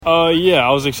Yeah,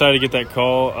 I was excited to get that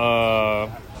call.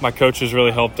 My coaches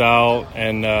really helped out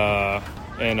and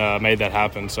made that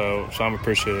happen. So I'm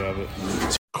appreciative of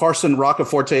it. Carson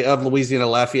Roccaforte of Louisiana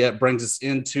Lafayette brings us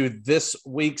into this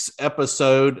week's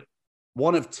episode.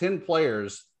 One of 10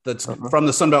 players that's from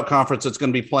the Sun Belt Conference that's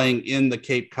going to be playing in the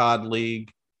Cape Cod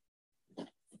League.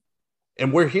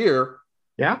 And we're here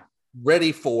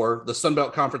ready for the Sun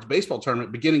Belt Conference baseball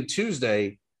tournament beginning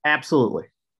Tuesday. Absolutely.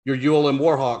 Your ULM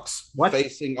Warhawks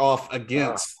facing off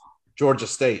against Georgia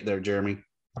State there, Jeremy.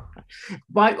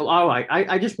 But all right,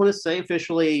 I just want to say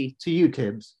officially to you,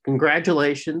 Tibbs,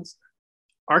 congratulations.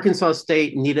 Arkansas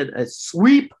State needed a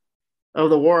sweep of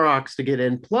the Warhawks to get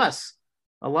in, plus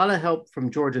a lot of help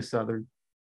from Georgia Southern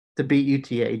to beat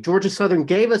UTA. Georgia Southern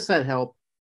gave us that help.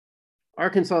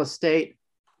 Arkansas State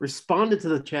responded to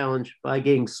the challenge by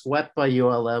getting swept by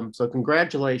ULM. So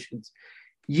congratulations.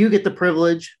 You get the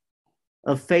privilege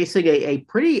of facing a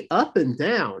pretty up and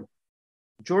down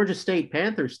Georgia State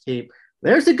Panthers team.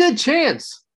 There's a good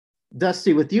chance,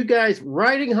 Dusty, with you guys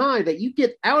riding high, that you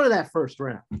get out of that first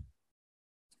round.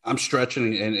 I'm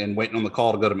stretching and waiting on the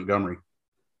call to go to Montgomery.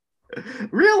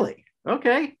 Really?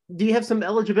 Okay. Do you have some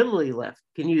eligibility left?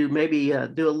 Can you maybe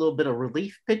do a little bit of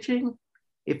relief pitching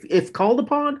if called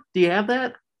upon? Do you have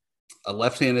that? A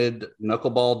left-handed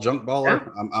knuckleball junk baller?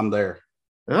 Yeah. I'm there.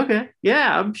 Okay.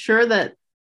 Yeah, I'm sure that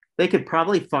they could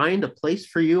probably find a place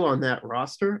for you on that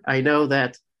roster. I know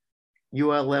that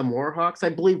ULM Warhawks, I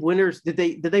believe winners, did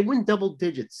they win double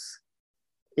digits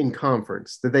in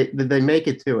conference? Did they make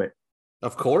it to it?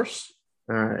 Of course.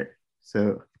 All right.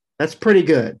 So that's pretty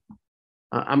good.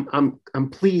 I'm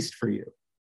pleased for you.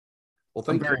 Well,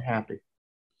 thank you. I'm very happy.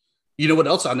 You know what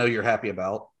else I know you're happy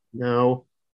about? No.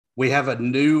 We have a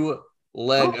new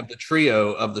leg of the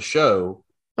trio of the show.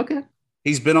 Okay.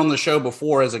 He's been on the show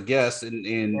before as a guest,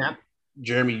 and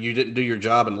Jeremy, you didn't do your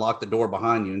job and locked the door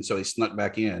behind you, and so he snuck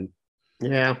back in.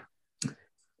 Yeah.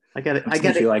 I got it. I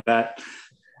got it like that.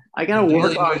 I got to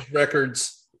work on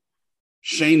records.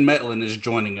 Shane Metlin is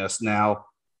joining us now.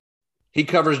 He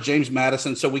covers James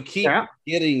Madison, so we keep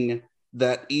getting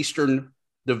that Eastern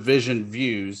Division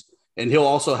views, and he'll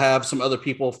also have some other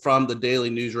people from the Daily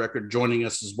News Record joining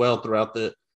us as well throughout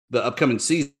the upcoming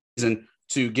season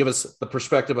to give us the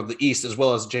perspective of the East as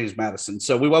well as James Madison.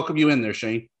 So we welcome you in there,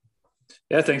 Shane.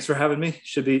 Yeah, thanks for having me.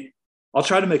 I'll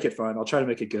try to make it fun. I'll try to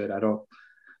make it good. I don't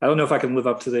know if I can live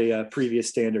up to the previous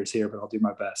standards here, but I'll do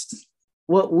my best.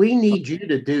 What we need you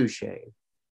to do, Shane,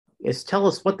 is tell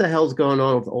us what the hell's going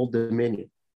on with Old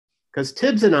Dominion. Because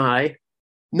Tibbs and I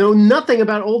know nothing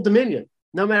about Old Dominion,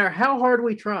 no matter how hard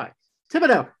we try.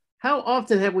 Thibodeau, how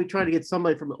often have we tried to get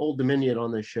somebody from Old Dominion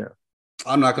on this show?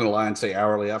 I'm not going to lie and say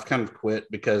hourly. I've kind of quit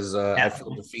because I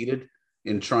feel defeated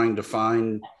in trying to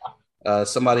find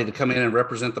somebody to come in and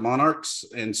represent the Monarchs.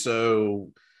 And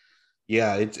so,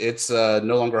 yeah, it's no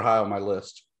longer high on my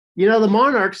list. You know, the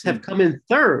Monarchs have come in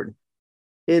third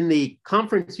in the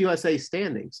Conference USA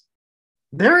standings.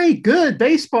 They're a good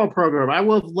baseball program. I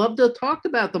would have loved to have talked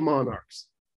about the Monarchs,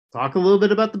 talk a little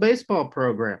bit about the baseball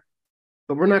program,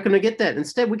 but we're not going to get that.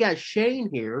 Instead, we got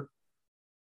Shane here,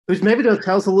 who's maybe going to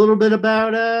tell us a little bit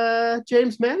about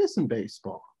James Madison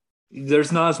baseball.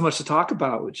 There's not as much to talk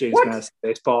about with James Madison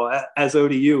baseball as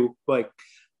ODU, but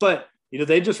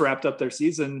they just wrapped up their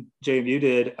season. JMU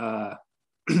did.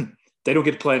 They don't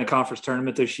get to play in a conference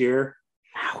tournament this year.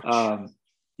 Ouch.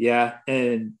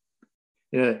 And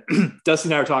Dusty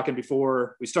and I were talking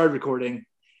before we started recording.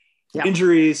 Yeah.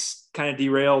 Injuries kind of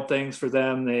derailed things for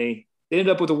them. They ended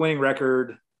up with a winning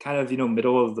record, kind of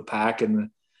middle of the pack in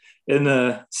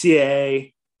the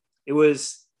CAA. It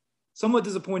was somewhat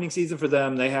disappointing season for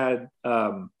them. They had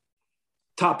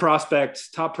top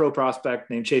pro prospect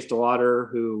named Chase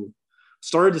DeLauder, who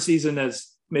started the season as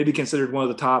maybe considered one of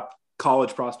the top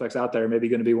college prospects out there, maybe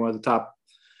going to be one of the top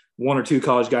one or two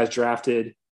college guys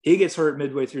drafted. He gets hurt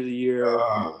midway through the year,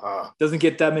 doesn't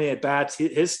get that many at-bats.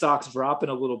 His stock's dropping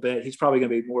a little bit. He's probably going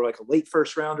to be more like a late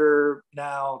first-rounder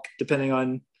now, depending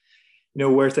on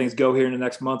where things go here in the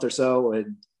next month or so.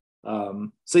 And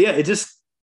it just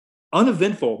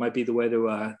uneventful might be the way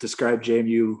to describe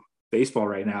JMU baseball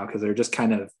right now, because they're just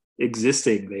kind of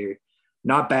existing. They're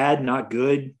not bad, not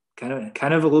good, kind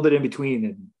of a little bit in between,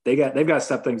 and they've got to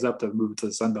step things up to move to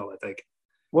the Sun Belt, I think.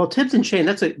 Well, Tibbs and Shane,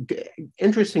 that's an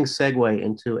interesting segue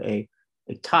into a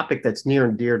topic that's near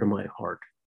and dear to my heart,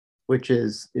 which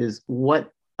is what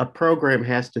a program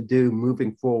has to do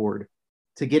moving forward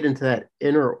to get into that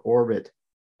inner orbit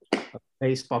of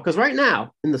baseball. Because right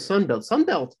now in the Sun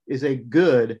Belt is a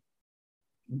good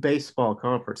baseball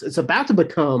conference. It's about to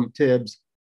become, Tibbs,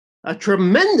 a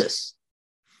tremendous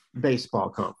baseball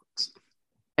conference.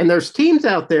 And there's teams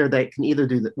out there that can either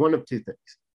do one of two things.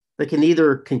 They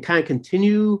can kind of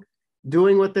continue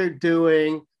doing what they're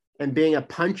doing and being a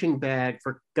punching bag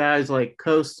for guys like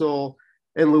Coastal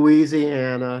and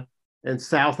Louisiana and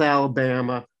South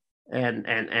Alabama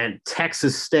and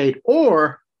Texas State,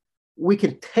 or we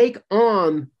can take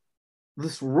on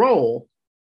this role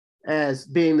as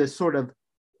being this sort of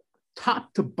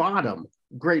top to bottom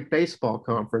great baseball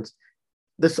conference.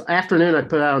 This afternoon, I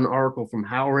put out an article from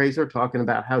Hellraiser talking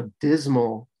about how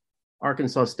dismal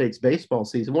Arkansas State's baseball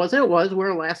season was. It was.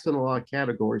 We're last in a lot of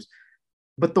categories.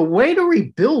 But the way to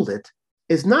rebuild it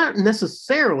is not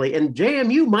necessarily, and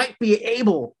JMU might be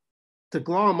able to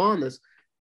glom on this.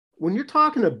 When you're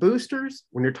talking to boosters,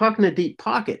 when you're talking to deep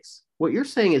pockets, what you're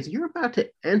saying is you're about to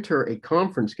enter a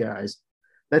conference, guys,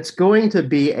 that's going to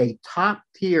be a top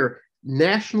tier,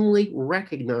 nationally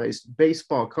recognized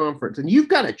baseball conference. And you've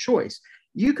got a choice.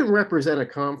 You can represent a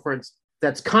conference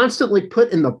that's constantly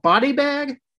put in the body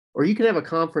bag, or you can have a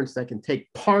conference that can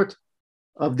take part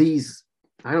of these,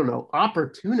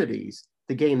 opportunities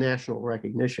to gain national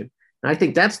recognition. And I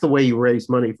think that's the way you raise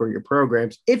money for your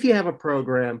programs. If you have a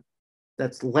program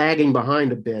that's lagging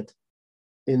behind a bit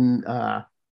in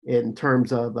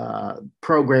terms of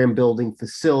program building,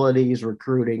 facilities,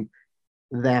 recruiting,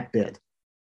 that bit.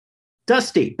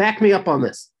 Dusty, back me up on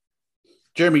this.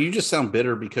 Jeremy, you just sound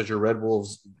bitter because your Red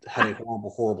Wolves had a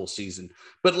horrible, horrible season.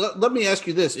 But let me ask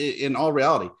you this. In all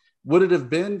reality, would it have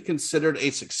been considered a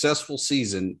successful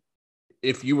season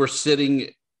if you were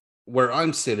sitting where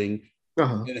I'm sitting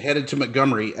and headed to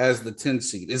Montgomery as the 10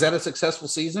 seed? Is that a successful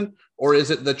season? Or is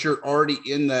it that you're already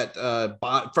in that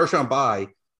first round bye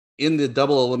in the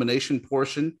double elimination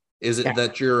portion? Is it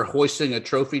that you're hoisting a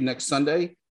trophy next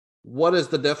Sunday? What is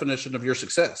the definition of your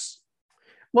success?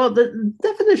 Well, the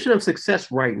definition of success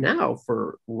right now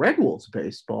for Red Wolves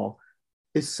baseball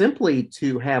is simply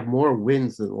to have more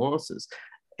wins than losses.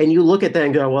 And you look at that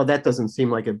and go, well, that doesn't seem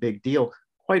like a big deal.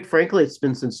 Quite frankly, it's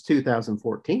been since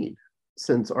 2014,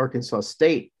 since Arkansas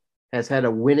State has had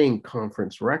a winning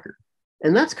conference record.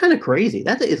 And that's kind of crazy.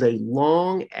 That is a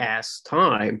long-ass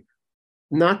time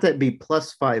not to be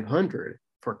plus 500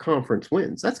 for conference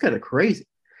wins. That's kind of crazy.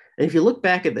 And if you look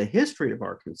back at the history of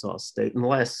Arkansas State in the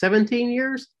last 17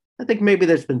 years, I think maybe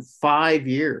there's been 5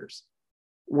 years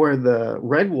where the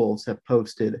Red Wolves have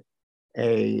posted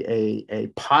a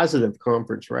positive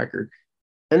conference record.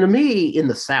 And to me, in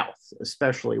the South,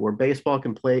 especially where baseball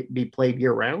can be played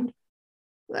year round,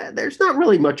 there's not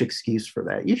really much excuse for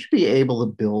that. You should be able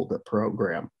to build a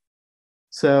program.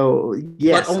 So,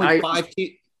 yes. But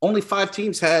only five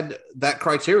teams had that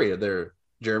criteria there,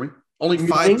 Jeremy. Only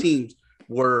 5 teams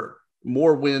were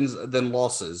more wins than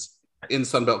losses in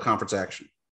Sun Belt Conference action.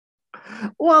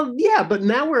 Well, yeah, but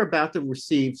now we're about to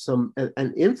receive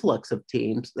an influx of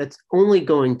teams that's only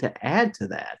going to add to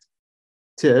that.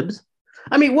 Tibbs.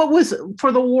 I mean, what was,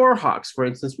 for the Warhawks, for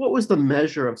instance, what was the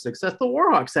measure of success? The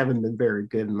Warhawks haven't been very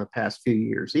good in the past few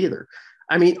years either.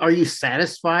 I mean, are you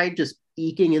satisfied just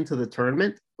eking into the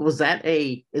tournament? Is that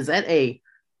a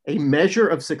measure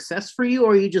of success for you,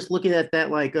 or are you just looking at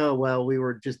that like, oh, well, we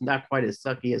were just not quite as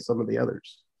sucky as some of the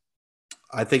others?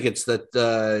 I think it's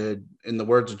that, in the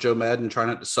words of Joe Madden, try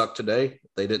not to suck today.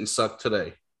 They didn't suck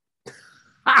today.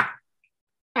 Ha!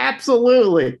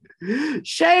 Absolutely.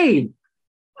 Shane,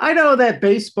 I know that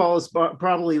baseball is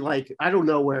probably like, I don't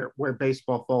know where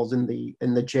baseball falls in the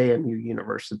JMU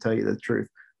universe, to tell you the truth.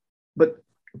 But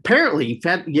apparently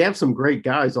you have some great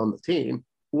guys on the team.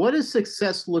 What does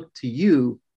success look to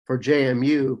you for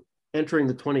JMU entering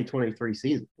the 2023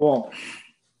 season? Well,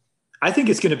 I think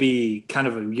it's going to be kind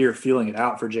of a year feeling it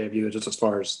out for JMU, just as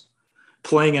far as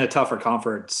playing in a tougher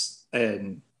conference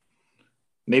and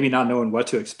maybe not knowing what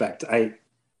to expect.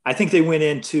 I think they went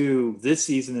into this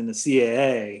season in the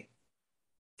CAA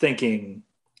thinking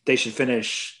they should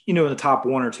finish, in the top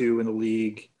 1 or 2 in the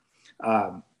league.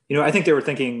 I think they were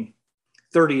thinking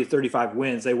 30 to 35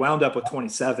 wins. They wound up with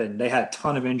 27. They had a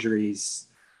ton of injuries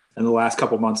in the last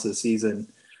couple months of the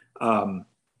season.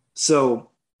 So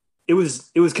it was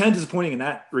kind of disappointing in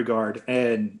that regard.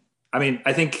 And I mean,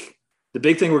 I think the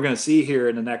big thing we're going to see here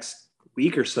in the next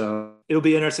week or so, it'll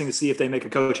be interesting to see if they make a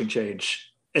coaching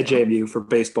change at JMU for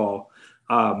baseball.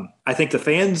 I think the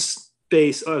fans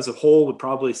base as a whole would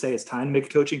probably say it's time to make a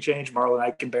coaching change. Marlon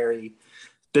Eikenberry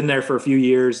been there for a few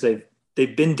years. They've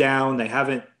been down. They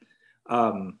haven't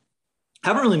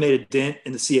really made a dent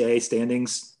in the CAA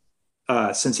standings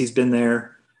since he's been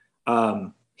there.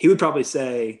 He would probably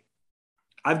say,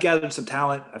 I've gathered some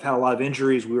talent. I've had a lot of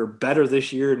injuries. We were better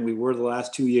this year than we were the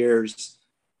last 2 years.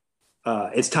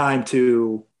 It's time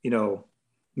to,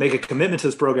 make a commitment to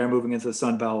this program moving into the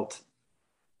Sun Belt.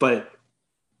 But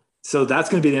So that's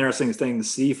going to be the interesting thing to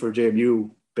see for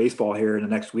JMU baseball here in the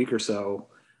next week or so.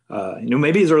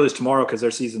 Maybe as early as tomorrow because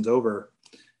their season's over.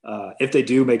 If they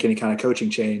do make any kind of coaching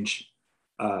change,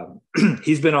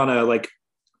 he's been on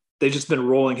they've just been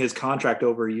rolling his contract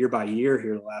over year by year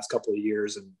here the last couple of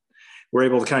years. And we're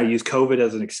able to kind of use COVID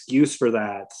as an excuse for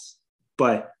that.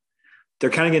 But they're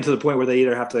kind of getting to the point where they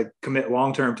either have to commit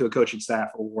long-term to a coaching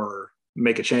staff or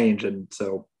make a change. And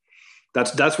so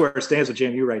that's where it stands with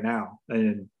JMU right now.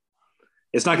 And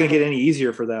it's not going to get any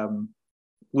easier for them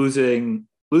losing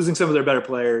some of their better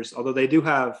players, although they do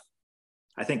have,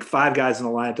 I think, 5 guys in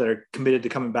the lineup that are committed to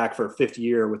coming back for a 5th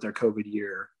year with their COVID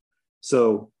year.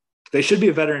 So they should be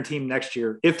a veteran team next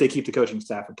year if they keep the coaching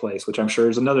staff in place, which I'm sure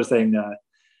is another thing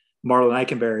Marlon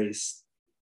Eikenberry's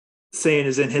saying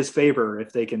is in his favor.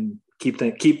 If they can keep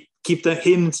him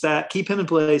in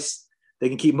place, they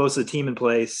can keep most of the team in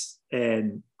place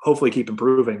and hopefully keep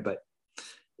improving. But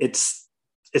they've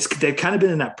kind of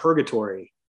been in that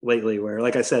purgatory lately where,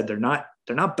 like I said, they're not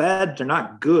bad, they're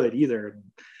not good either.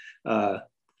 How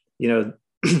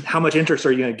much interest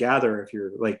are you going to gather if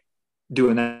you're like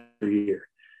doing that every year?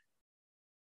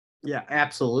 Yeah,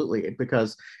 absolutely.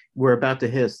 Because we're about to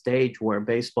hit a stage where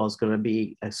baseball is going to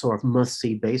be a sort of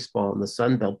must-see baseball in the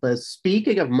Sun Belt. But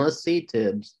speaking of must-see,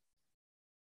 Tibbs,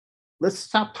 let's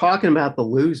stop talking about the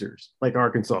losers like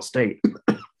Arkansas State.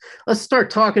 Let's start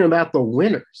talking about the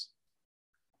winners.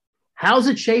 How's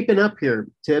it shaping up here,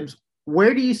 Tibbs?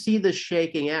 Where do you see this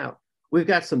shaking out? We've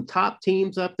got some top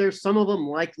teams up there, some of them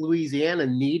like Louisiana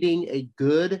needing a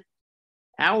good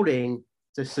outing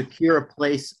to secure a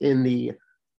place in the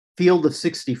field of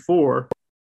 64.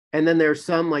 And then there's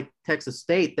some like Texas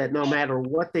State that no matter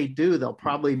what they do, they'll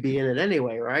probably be in it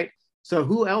anyway, right? So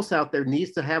who else out there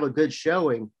needs to have a good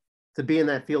showing to be in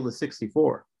that field of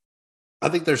 64? I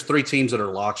think there's 3 teams that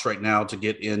are locks right now to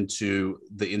get into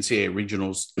the NCAA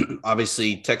regionals.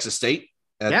 Obviously, Texas State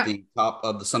at the top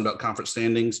of the Sun Belt Conference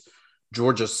standings,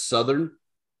 Georgia Southern,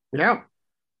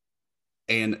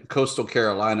 and Coastal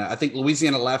Carolina. I think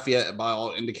Louisiana Lafayette, by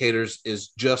all indicators, is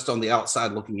just on the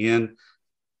outside looking in.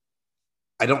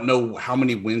 I don't know how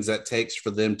many wins that takes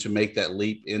for them to make that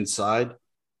leap inside.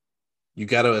 You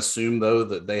got to assume, though,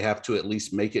 that they have to at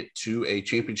least make it to a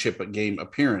championship game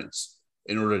appearance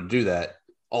in order to do that.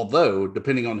 Although,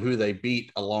 depending on who they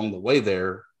beat along the way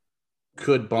there,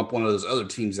 could bump one of those other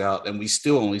teams out, and we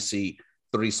still only see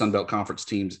 3 Sun Belt Conference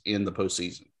teams in the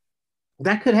postseason.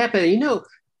 That could happen.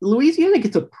 Louisiana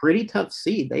gets a pretty tough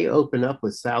seed. They open up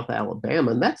with South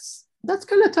Alabama, and that's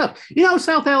kind of tough.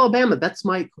 South Alabama, that's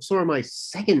my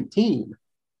second team,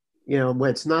 when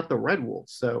it's not the Red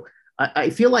Wolves. So I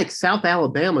feel like South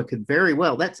Alabama could very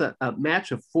well. That's a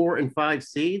match of 4 and 5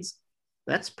 seeds.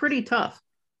 That's pretty tough.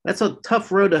 That's a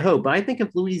tough road to hoe. But I think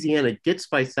if Louisiana gets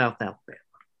by South Alabama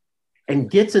and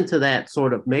gets into that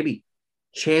sort of maybe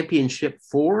championship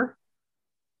 4,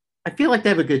 I feel like they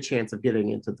have a good chance of getting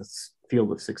into the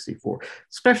field of 64,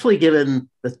 especially given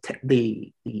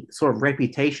the sort of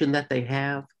reputation that they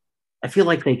have. I feel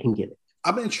like they can get it.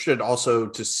 I'm interested also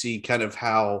to see kind of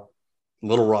how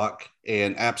Little Rock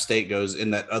and App State goes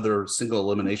in that other single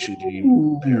elimination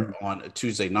game there on a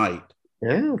Tuesday night.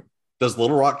 Yeah. Does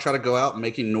Little Rock try to go out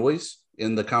making noise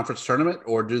in the conference tournament,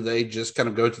 or do they just kind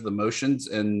of go to the motions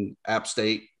and App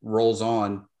State rolls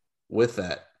on with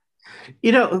that?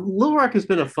 Little Rock has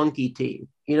been a funky team.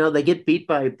 They get beat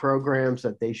by programs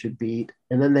that they should beat,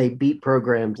 and then they beat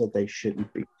programs that they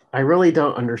shouldn't beat. I really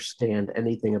don't understand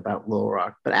anything about Little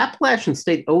Rock, but Appalachian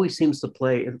State always seems to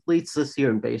play, at least this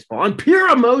year in baseball, on pure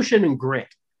emotion and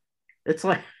grit. It's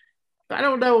like, I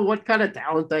don't know what kind of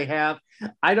talent they have.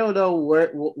 I don't know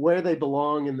where they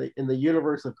belong in the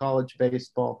universe of college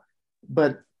baseball,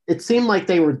 but it seemed like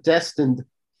they were destined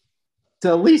to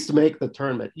at least make the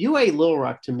tournament. UA Little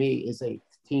Rock, to me, is a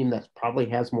team that probably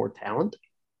has more talent.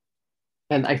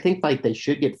 And I think they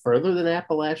should get further than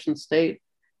Appalachian State.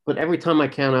 But every time I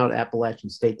count out Appalachian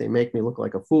State, they make me look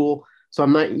like a fool. So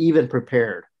I'm not even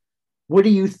prepared. What do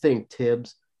you think,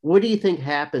 Tibbs? What do you think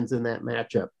happens in that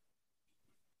matchup?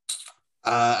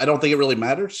 I don't think it really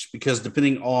matters because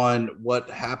depending on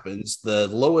what happens, the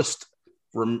lowest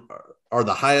or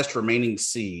the highest remaining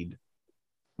seed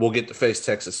will get to face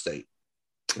Texas State.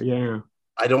 Yeah.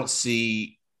 I don't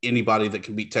see anybody that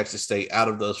can beat Texas State out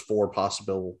of those 4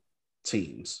 possible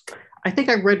teams. I think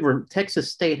I read where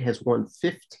Texas State has won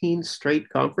 15 straight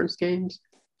conference games.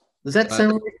 Does that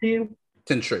sound right to you?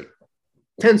 10 straight.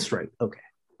 10 straight. Okay.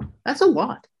 That's a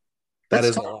lot. That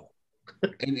is a lot.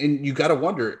 And you got to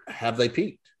wonder, have they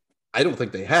peaked? I don't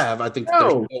think they have. I think they're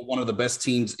still one of the best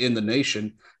teams in the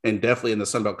nation and definitely in the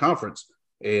Sun Belt Conference.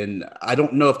 And I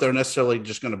don't know if they're necessarily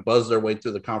just going to buzz their way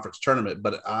through the conference tournament,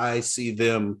 but I see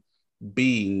them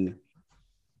being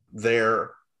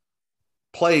there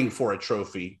playing for a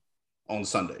trophy on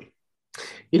Sunday.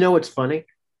 You know what's funny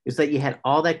is that you had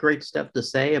all that great stuff to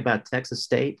say about Texas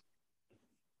State,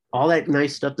 all that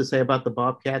nice stuff to say about the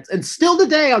Bobcats, and still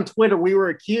today on Twitter we were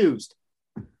accused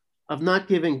of not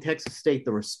giving Texas State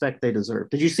the respect they deserve.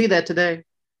 Did you see that today?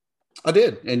 I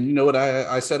did. And you know what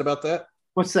I said about that?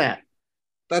 What's that?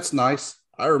 That's nice.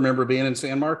 I remember being in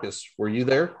San Marcos. Were you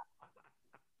there?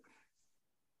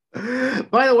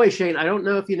 By the way, Shane, I don't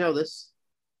know if you know this,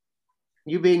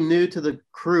 you being new to the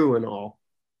crew and all,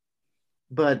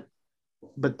 but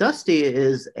Dusty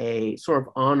is a sort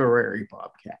of honorary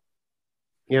Bobcat.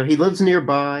 You know, he lives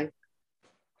nearby.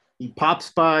 He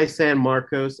pops by San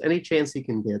Marcos any chance he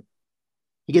can get.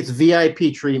 He gets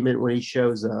VIP treatment when he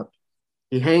shows up.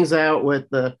 He hangs out with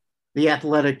the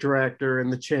athletic director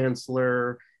and the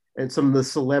chancellor and some of the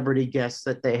celebrity guests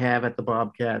that they have at the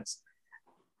Bobcats.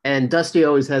 And Dusty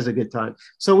always has a good time.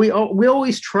 So we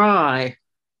always try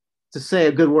to say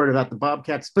a good word about the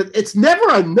Bobcats, but it's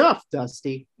never enough,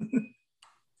 Dusty.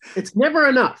 It's never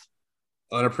enough.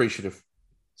 Unappreciative.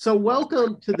 So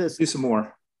welcome to this. Do some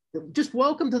more. Just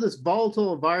welcome to this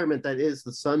volatile environment that is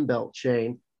the Sun Belt,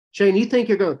 Shane. Shane, you think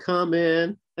you're going to come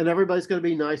in and everybody's going to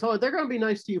be nice. Oh, they're going to be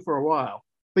nice to you for a while.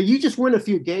 But you just win a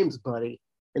few games, buddy,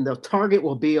 and the target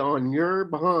will be on your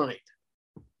behind.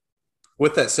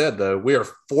 With that said, though, we are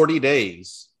 40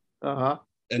 days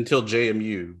until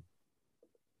JMU,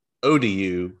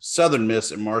 ODU, Southern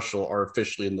Miss, and Marshall are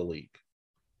officially in the league.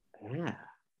 Yeah.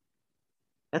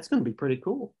 That's going to be pretty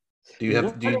cool. Do you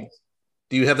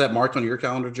have that marked on your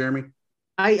calendar, Jeremy?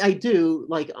 I do,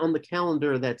 like on the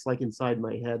calendar that's like inside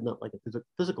my head, not like a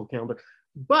physical calendar.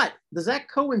 But does that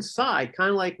coincide kind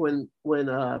of like when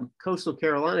Coastal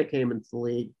Carolina came into the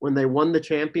league, when they won the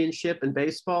championship in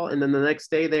baseball and then the next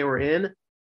day they were in?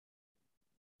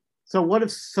 So what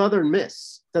if Southern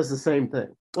Miss does the same thing?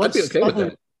 I'd be okay with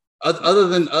that. Other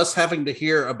than us having to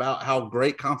hear about how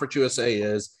great Conference USA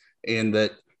is and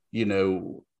that, you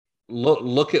know,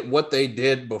 look at what they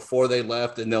did before they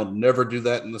left and they'll never do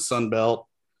that in the Sun Belt.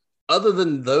 Other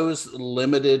than those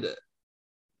limited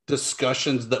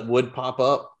discussions that would pop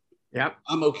up,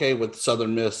 I'm okay with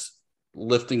Southern Miss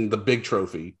lifting the big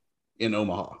trophy in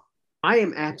Omaha. I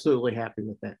am absolutely happy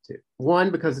with that too.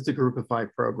 One, because it's a group of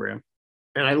 5 program.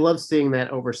 And I love seeing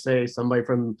that over, say, somebody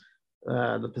from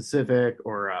the Pacific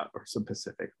or some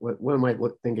Pacific. What am I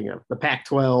thinking of? The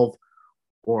Pac-12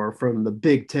 or from the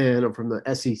Big Ten or from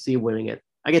the SEC winning it.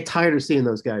 I get tired of seeing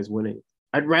those guys winning.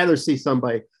 I'd rather see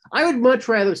somebody. I would much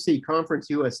rather see Conference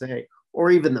USA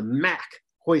or even the MAC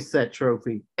hoist that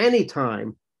trophy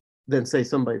anytime than say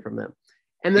somebody from them.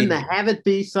 And then to have it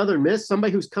be Southern Miss,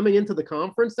 somebody who's coming into the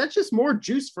conference, that's just more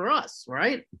juice for us,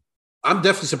 right? I'm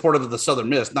definitely supportive of the Southern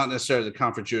Miss, not necessarily the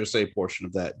Conference USA portion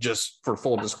of that, just for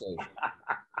full disclosure.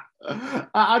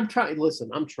 I'm trying. Listen,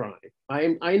 I'm trying.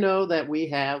 I know that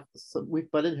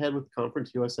we've butted head with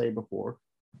Conference USA before,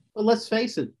 but let's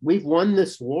face it, we've won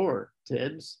this war,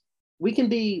 Tibbs. We can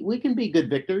be good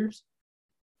victors.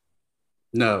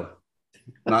 No,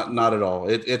 not at all.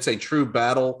 It's a true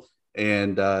battle,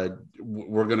 and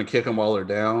we're going to kick them while they're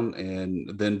down,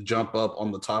 and then jump up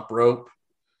on the top rope.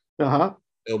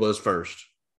 Elbows first.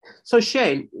 So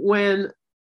Shane, when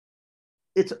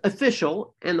it's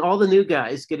official and all the new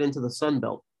guys get into the Sun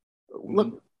Belt,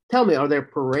 look, tell me, are there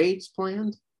parades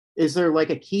planned? Is there like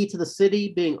a key to the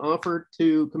city being offered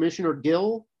to Commissioner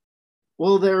Gill?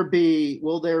 Will there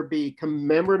be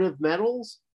commemorative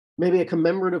medals? Maybe a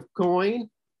commemorative coin?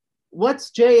 What's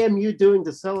JMU doing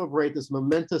to celebrate this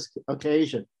momentous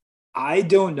occasion? I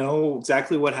don't know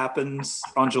exactly what happens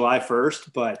on July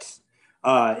 1st, but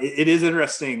it is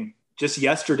interesting. Just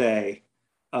yesterday,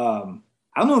 I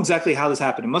don't know exactly how this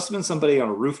happened. It must have been somebody on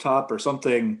a rooftop or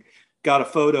something got a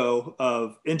photo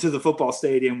of into the football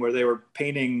stadium where they were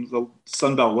painting the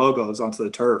Sunbelt logos onto the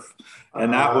turf.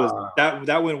 And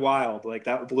that went wild. Like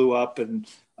that blew up. And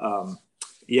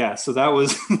so that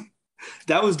was,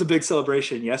 that was the big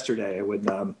celebration yesterday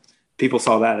when people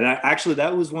saw that. And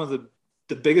that was one of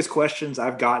the biggest questions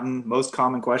I've gotten, most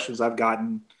common questions I've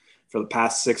gotten for the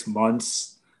past 6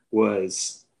 months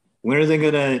was, when are they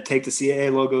going to take the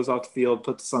CAA logos off the field,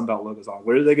 put the Sunbelt logos on?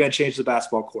 When are they going to change the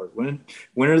basketball court? When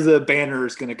are the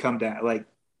banners going to come down? Like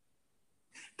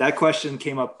that question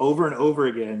came up over and over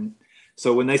again.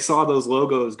 So when they saw those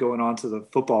logos going onto the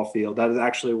football field, that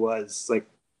actually was like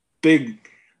big,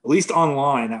 at least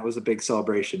online, that was a big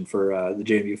celebration for the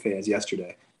JMU fans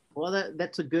yesterday. Well,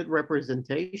 that's a good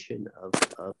representation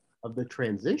of the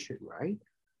transition, right?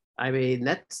 I mean,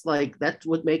 that's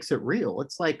what makes it real.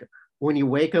 It's like when you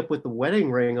wake up with the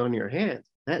wedding ring on your hand.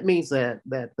 That means that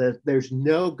there's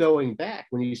no going back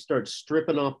when you start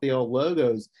stripping off the old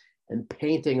logos and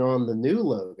painting on the new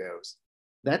logos.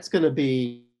 That's going to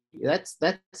be that's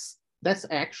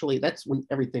when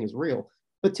everything is real.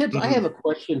 But Tibbs, I have a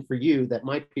question for you that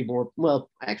might be more, well,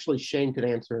 actually Shane could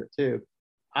answer it too.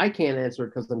 I can't answer it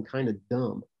because I'm kind of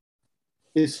dumb.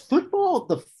 Is football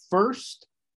the first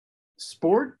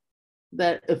sport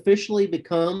that officially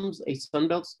becomes a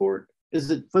Sunbelt sport? Is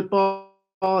it football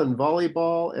and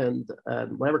volleyball and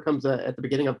whatever comes at the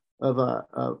beginning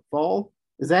of fall?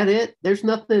 Is that it? There's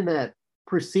nothing that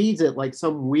precedes it, like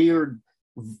some weird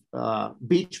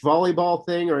beach volleyball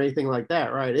thing or anything like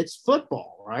that, right? It's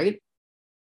football, right?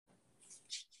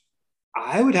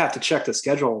 I would have to check the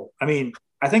schedule. I mean,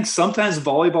 I think sometimes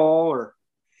volleyball or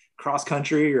cross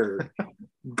country or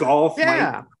golf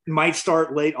might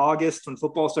start late August when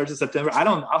football starts in September.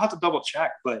 I'll have to double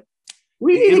check, but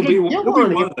it'll be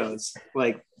one of those.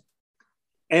 Like,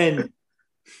 and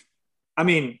I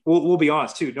mean, we'll be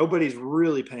honest too. Nobody's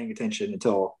really paying attention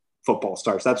until football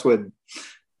starts. That's when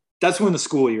the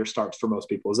school year starts for most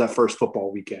people, is that first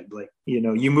football weekend. Like,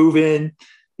 you move in,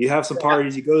 you have some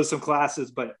parties, you go to some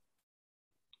classes, but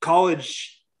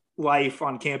college life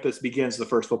on campus begins the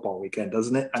first football weekend,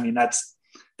 doesn't it? I mean, that's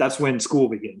when school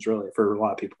begins, really, for a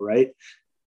lot of people, right?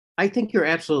 I think you're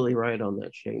absolutely right on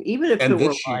that, Shane. Even if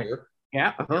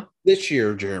this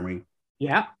year, Jeremy,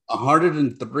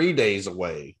 103 days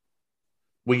away,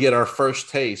 we get our first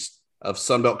taste of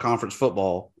Sunbelt Conference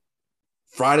football.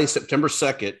 Friday, September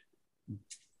 2nd,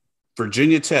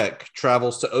 Virginia Tech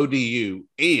travels to ODU,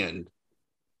 and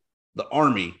the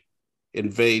Army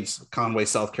invades Conway,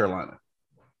 South Carolina.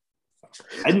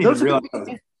 I didn't even realize it was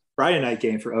a Friday night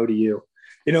game for ODU.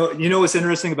 You know what's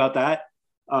interesting about that?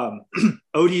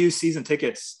 ODU season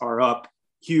tickets are up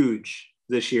huge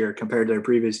this year compared to their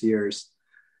previous years.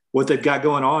 What they've got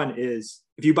going on is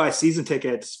if you buy season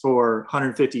tickets for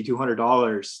 $150,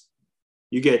 $200,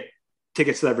 you get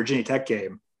tickets to that Virginia Tech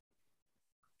game.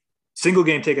 Single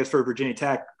game tickets for Virginia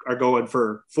Tech are going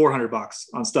for $400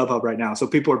 on StubHub right now. So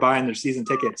people are buying their season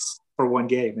tickets for one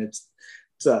game. It's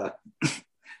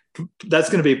that's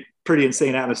going to be pretty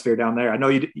insane atmosphere down there. I know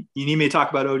you need me to talk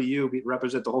about ODU,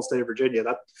 represent the whole state of Virginia.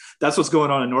 That's what's going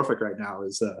on in Norfolk right now.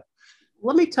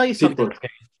 Let me tell you something.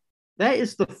 That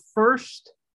is the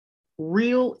first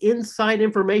real inside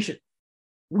information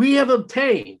we have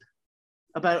obtained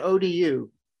about ODU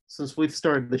since we've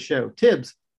started the show.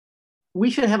 Tibbs, we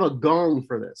should have a gong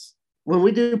for this. When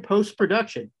we do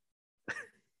post-production,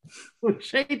 when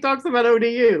Shane talks about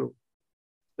ODU,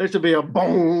 there should be a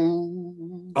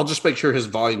boom. I'll just make sure his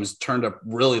volume is turned up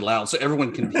really loud so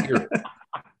everyone can hear it.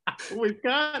 We've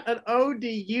got an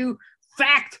ODU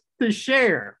fact to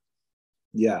share.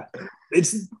 Yeah.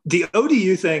 It's the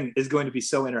ODU thing is going to be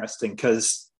so interesting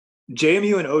because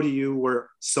JMU and ODU were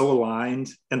so aligned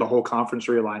in the whole conference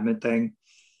realignment thing.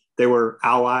 They were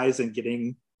allies in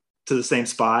getting to the same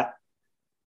spot.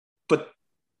 But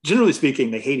generally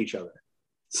speaking, they hate each other.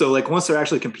 So like once they're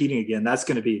actually competing again, that's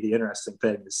going to be the interesting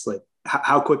thing. It's like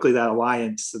how quickly that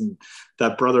alliance and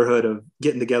that brotherhood of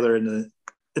getting together in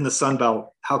the Sun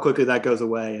Belt, how quickly that goes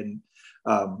away. And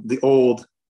the old,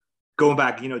 going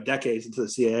back, decades into the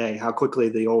CAA, how quickly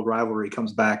the old rivalry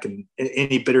comes back, and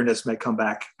any bitterness may come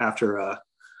back after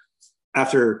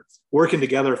working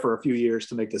together for a few years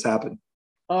to make this happen.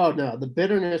 Oh no, the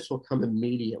bitterness will come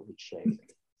immediately, Shane.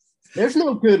 There's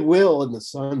no goodwill in the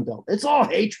Sun Belt. It's all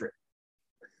hatred.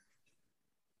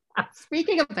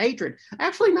 Speaking of hatred,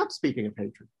 actually not speaking of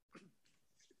hatred.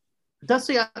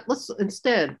 Dusty, let's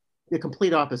instead, the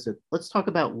complete opposite. Let's talk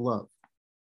about love.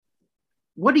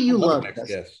 What do you love,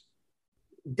 Dusty?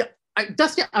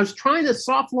 Dusty, I was trying to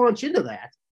soft launch into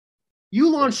that. You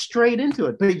launched straight into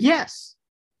it. But yes,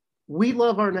 we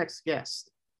love our next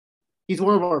guest. He's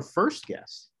one of our first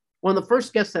guests. One of the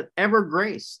first guests that ever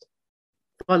graced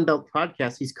Fun Belt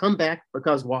Podcast. He's come back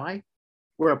because why?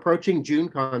 We're approaching June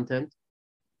content.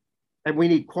 And we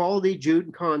need quality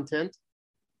June content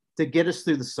to get us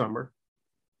through the summer.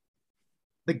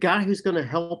 The guy who's going to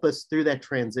help us through that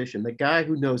transition, the guy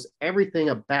who knows everything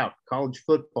about college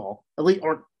football,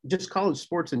 or just college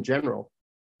sports in general,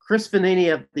 Chris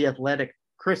Vannini of The Athletic.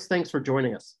 Chris, thanks for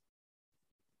joining us.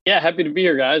 Yeah, happy to be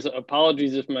here, guys.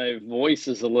 Apologies if my voice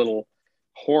is a little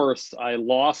hoarse. I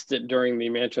lost it during the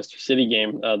Manchester City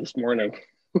game this morning.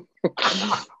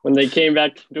 When they came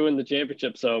back doing the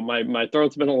championship. So my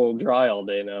throat's been a little dry all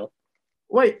day now.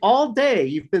 Wait, all day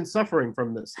you've been suffering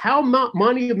from this. How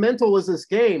monumental was this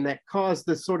game that caused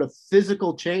this sort of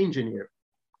physical change in you?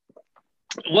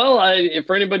 Well,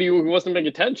 for anybody who wasn't paying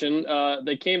attention,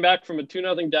 they came back from a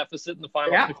 2-0 deficit in the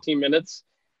final 15 minutes,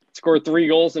 scored 3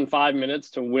 goals in 5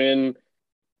 minutes to win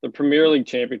the Premier League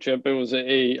championship. It was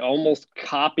a almost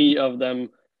copy of them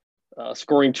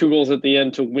scoring 2 goals at the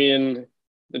end to win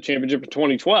the championship in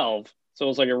 2012. So it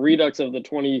was like a redux of the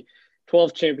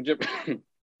 2012 championship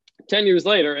 10 years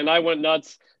later, and I went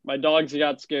nuts. My dogs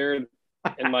got scared,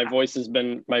 and my voice has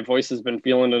been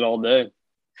feeling it all day.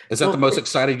 Is that the most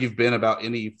excited you've been about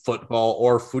any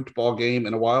football game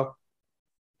in a while?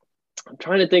 I'm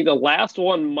trying to think. The last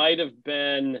one might have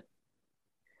been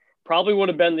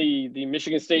the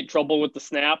Michigan State trouble with the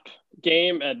snap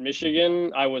game at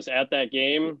Michigan. I was at that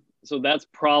game. So that's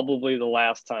probably the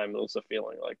last time there was a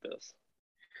feeling like this.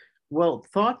 Well,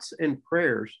 thoughts and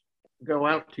prayers go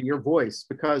out to your voice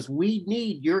because we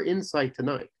need your insight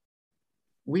tonight.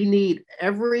 We need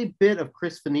every bit of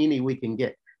Chris Vannini we can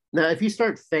get. Now, if you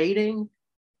start fading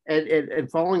and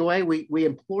falling away, we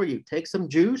implore you, take some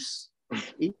juice,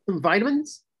 eat some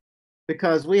vitamins,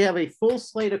 because we have a full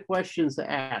slate of questions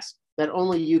to ask that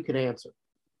only you can answer.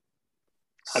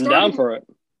 I'm down for it.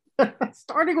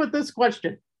 Starting with this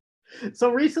question.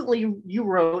 So recently you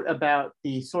wrote about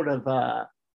the sort of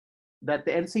that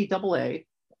the NCAA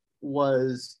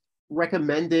was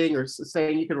recommending or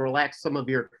saying you can relax some of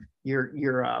your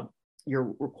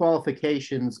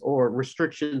qualifications or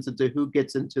restrictions into who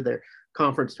gets into their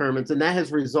conference tournaments, and that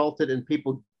has resulted in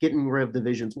people getting rid of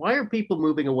divisions. Why are people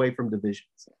moving away from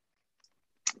divisions?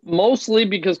 Mostly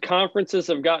because conferences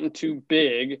have gotten too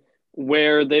big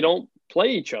where they don't play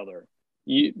each other.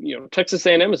 You know, Texas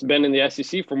A&M has been in the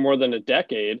SEC for more than a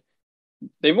decade.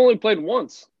 They've only played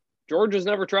once. Georgia's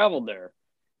never traveled there.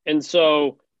 And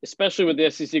so, especially with the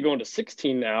SEC going to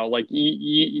 16 now, like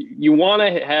you want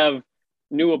to have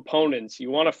new opponents. You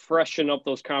want to freshen up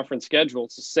those conference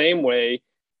schedules the same way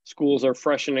schools are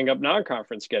freshening up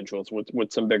non-conference schedules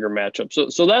with some bigger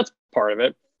matchups. So that's part of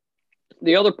it.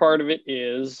 The other part of it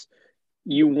is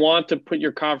you want to put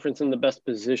your conference in the best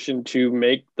position to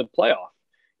make the playoff.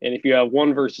 And if you have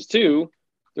 1 versus 2,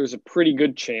 there's a pretty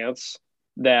good chance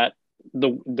that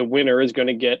the winner is going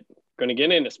to get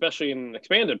in, especially in an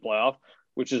expanded playoff,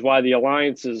 which is why the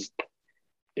Alliance's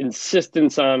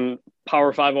insistence on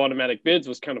Power 5 automatic bids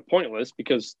was kind of pointless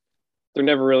because they're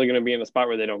never really going to be in a spot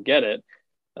where they don't get it.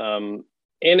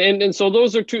 And so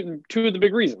those are two of the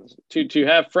big reasons to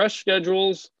have fresh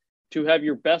schedules, to have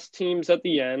your best teams at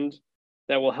the end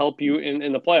that will help you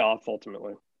in the playoff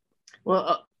ultimately.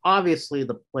 Well, obviously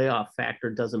the playoff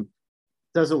factor doesn't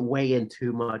weigh in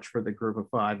too much for the group of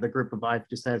 5. The group of 5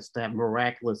 just has to have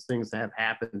miraculous things that have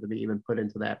happened to be even put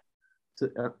into that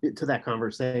to that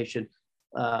conversation.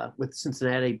 With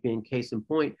Cincinnati being case in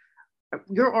point.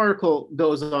 Your article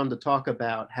goes on to talk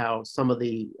about how some of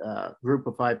the group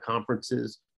of 5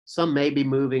 conferences, some may be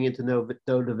moving into no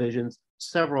divisions,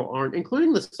 several aren't,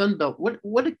 including the Sun Belt.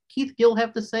 What did Keith Gill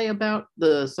have to say about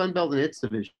the Sun Belt and its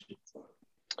divisions?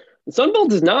 The Sun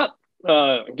Belt is not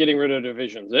getting rid of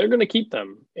divisions. They're going to keep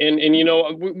them. And you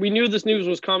know, we knew this news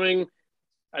was coming.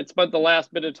 I spent the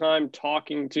last bit of time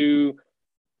talking to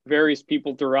various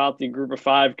people throughout the group of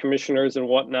 5 commissioners and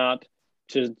whatnot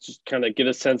to just kind of get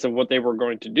a sense of what they were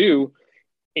going to do.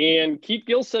 And Keith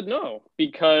Gill said no,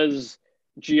 because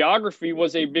geography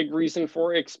was a big reason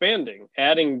for expanding,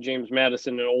 adding James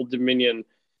Madison and Old Dominion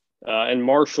and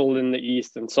Marshall in the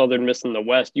East and Southern Miss in the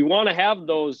West. You want to have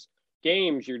those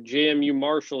games, your JMU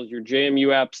Marshalls, your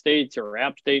JMU App States, or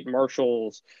App State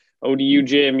Marshalls, ODU,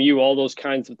 JMU, all those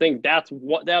kinds of things. That's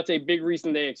a big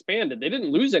reason they expanded. They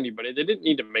didn't lose anybody. They didn't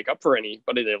need to make up for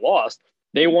anybody they lost.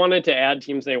 They wanted to add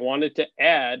teams. They wanted to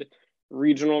add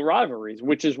regional rivalries,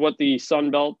 which is what the Sun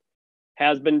Belt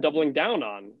has been doubling down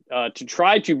on, to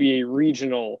try to be a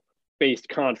regional-based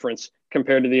conference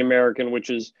compared to the American,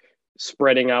 which is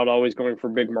spreading out, always going for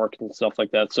big markets and stuff like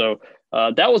that. So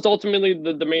that was ultimately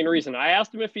the main reason. I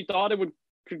asked him if he thought it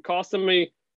could cost him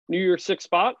a New Year's 6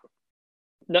 spot.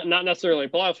 Not necessarily a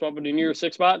playoff spot, but a New Year's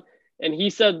 6 spot. And he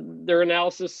said their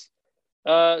analysis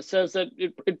says that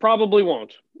it probably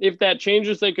won't. If that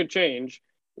changes, they could change.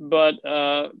 But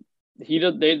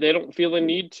they don't feel the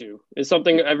need to. It's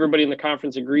something everybody in the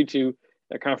conference agreed to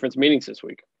at conference meetings this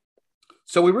week.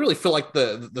 So we really feel like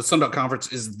the Sun Belt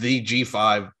Conference is the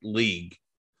G5 league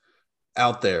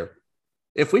out there.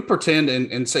 If we pretend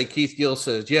and say Keith Gill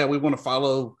says, yeah, we want to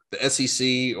follow the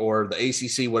SEC or the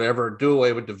ACC, whatever, do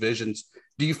away with divisions,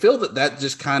 do you feel that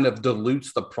just kind of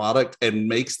dilutes the product and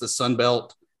makes the Sun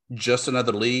Belt just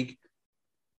another league?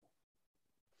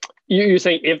 You're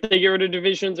saying if they get rid of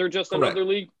divisions or just Correct. Another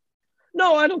league?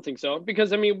 No, I don't think so.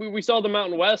 Because, I mean, we saw the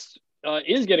Mountain West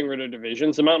is getting rid of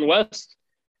divisions. The Mountain West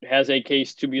has a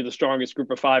case to be the strongest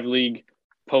Group of 5 league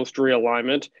post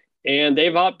realignment, and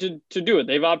they've opted to do it.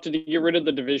 They've opted to get rid of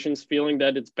the divisions, feeling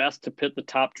that it's best to pit the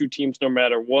top 2 teams no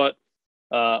matter what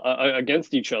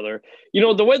against each other.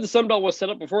 The way the Sun Belt was set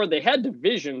up before, they had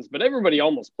divisions, but everybody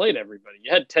almost played everybody.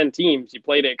 You had 10 teams, you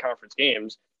played 8 conference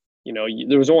games.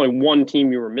 There was only one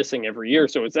team you were missing every year.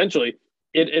 So essentially,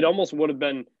 it almost would have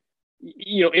been,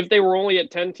 if they were only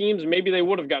at 10 teams, maybe they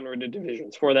would have gotten rid of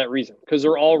divisions for that reason, because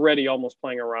they're already almost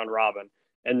playing a round robin.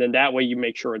 And then that way you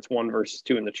make sure it's 1 versus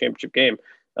 2 in the championship game.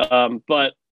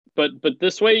 But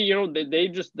this way,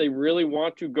 they really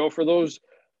want to go for those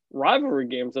rivalry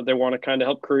games that they want to kind of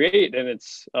help create. And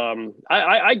it's,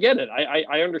 I get it.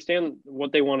 I understand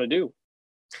what they want to do.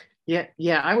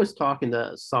 Yeah. I was talking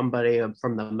to somebody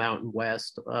from the Mountain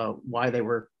West, why they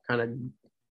were kind of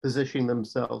positioning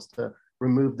themselves to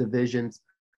remove divisions.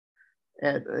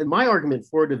 And my argument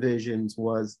for divisions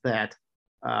was that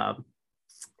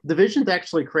divisions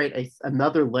actually create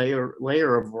another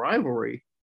layer of rivalry.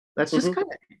 That's just kind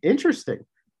of interesting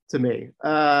to me,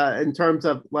 in terms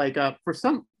of like, for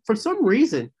some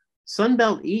reason, Sun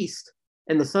Belt East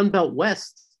and the Sun Belt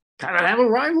West kind of have a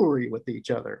rivalry with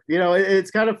each other.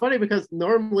 It's kind of funny because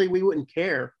normally we wouldn't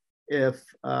care if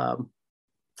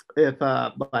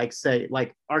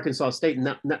like Arkansas State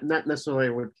not necessarily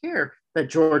would care that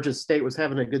Georgia State was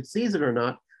having a good season or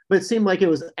not, but it seemed like it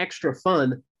was extra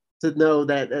fun to know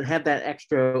that it had that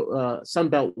extra Sun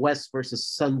Belt West versus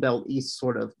Sun Belt East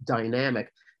sort of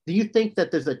dynamic. Do you think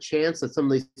that there's a chance that some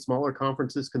of these smaller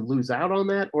conferences can lose out on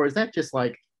that? Or is that just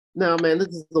like, no, man, this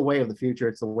is the way of the future.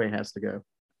 It's the way it has to go.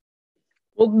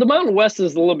 Well, the Mountain West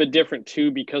is a little bit different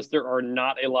too, because there are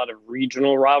not a lot of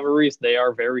regional rivalries. They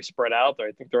are very spread out.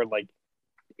 I think there are like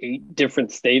 8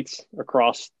 different states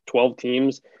across 12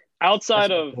 teams.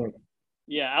 Outside of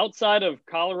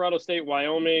Colorado State,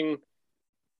 Wyoming,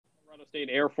 Colorado State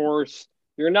Air Force,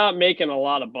 you're not making a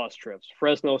lot of bus trips.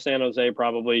 Fresno, San Jose,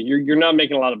 probably. You're not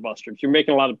making a lot of bus trips. You're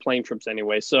making a lot of plane trips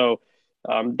anyway. So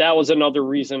that was another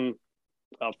reason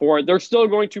for it. They're still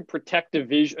going to protect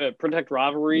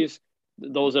rivalries.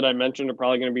 Those that I mentioned are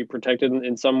probably going to be protected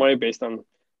in some way based on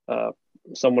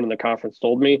someone in the conference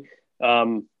told me.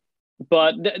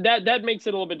 But that makes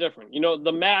it a little bit different.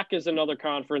 The MAC is another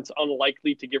conference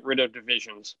unlikely to get rid of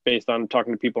divisions based on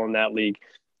talking to people in that league.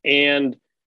 And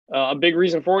a big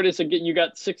reason for it is you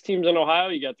got 6 teams in Ohio,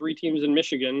 you got 3 teams in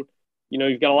Michigan.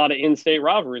 You've got a lot of in-state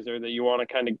rivalries there that you want to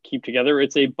kind of keep together.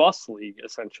 It's a bus league,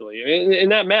 essentially,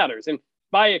 and that matters. And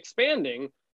by expanding,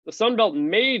 the Sun Belt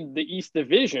made the East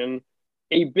Division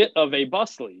a bit of a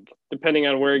bus league, depending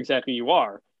on where exactly you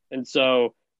are. And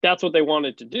so that's what they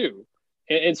wanted to do.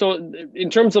 And so in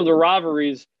terms of the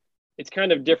rivalries, it's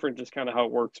kind of different, just kind of how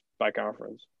it works by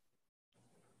conference.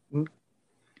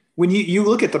 When you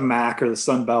look at the MAC or the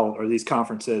Sun Belt or these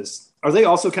conferences, are they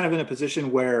also kind of in a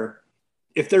position where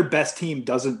if their best team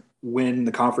doesn't win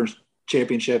the conference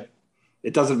championship,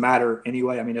 it doesn't matter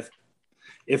anyway? I mean,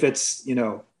 if it's,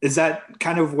 is that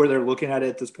kind of where they're looking at it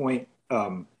at this point?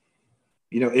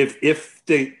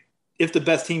 If the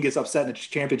best team gets upset in a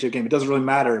championship game, it doesn't really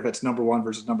matter if it's number 1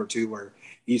 versus number 2 or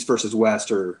East versus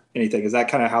West or anything. Is that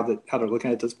kind of how they're looking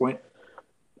at it at this point?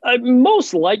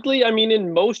 Most likely. I mean,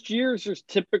 in most years, there's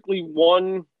typically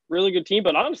one really good team,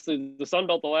 but honestly, the Sun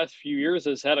Belt the last few years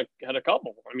has had a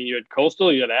couple. I mean, you had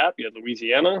Coastal, you had App, you had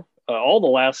Louisiana. All the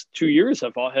last 2 years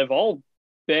have all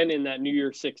been in that New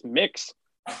Year's Six mix.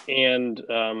 And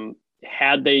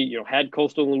had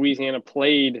Coastal and Louisiana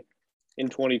played in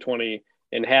 2020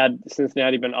 and had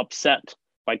Cincinnati been upset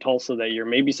by Tulsa that year,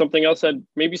 maybe something else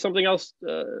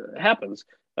happens.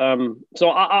 So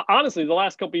honestly, the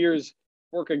last couple of years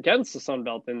work against the Sun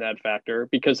Belt in that factor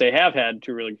because they have had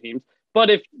 2 really good teams. But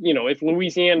if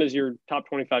Louisiana is your top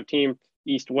 25 team,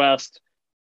 East West,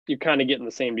 you're kind of getting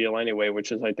the same deal anyway,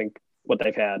 which is I think what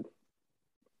they've had.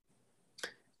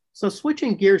 So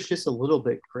switching gears just a little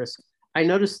bit, Chris, I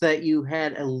noticed that you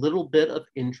had a little bit of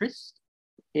interest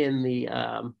in the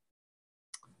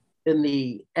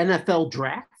NFL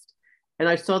draft, and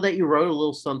I saw that you wrote a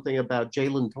little something about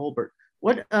Jalen Tolbert.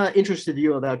 What interested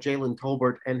you about Jalen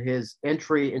Tolbert and his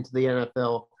entry into the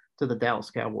NFL to the Dallas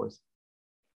Cowboys?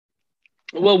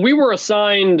 Well, we were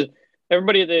assigned,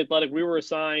 everybody at the Athletic, we were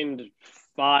assigned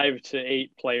 5 to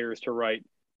 8 players to write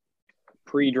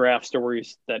pre-draft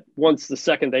stories that once the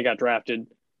second they got drafted,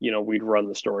 we'd run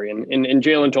the story. And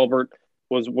Jalen Tolbert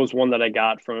was one that I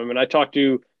got from him. And I talked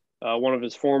to one of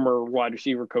his former wide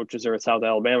receiver coaches there at South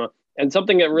Alabama. And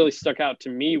something that really stuck out to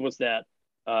me was that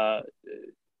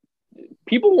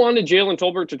people wanted Jalen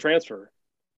Tolbert to transfer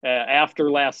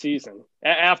after last season,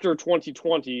 after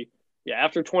 2020. Yeah,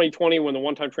 after 2020, when the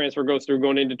one-time transfer goes through,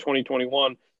 going into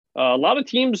 2021, A lot of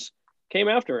teams came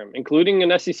after him, including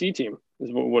an SEC team, is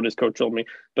what his coach told me.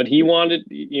 But he wanted,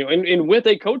 and with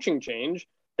a coaching change,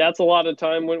 that's a lot of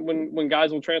time when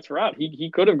guys will transfer out.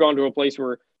 He could have gone to a place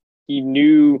where he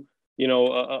knew,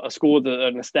 a school with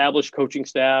an established coaching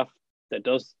staff that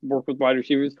does work with wide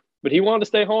receivers. But he wanted to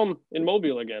stay home in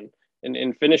Mobile again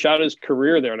and finish out his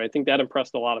career there. And I think that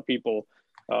impressed a lot of people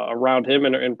around him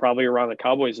and probably around the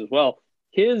Cowboys as well.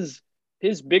 His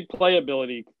big play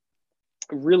ability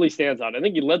really stands out. I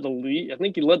think he led the league. I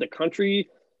think he led the country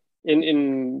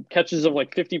in catches of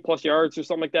like 50 plus yards or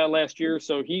something like that last year.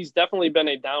 So he's definitely been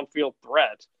a downfield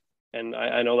threat. And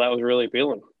I know that was really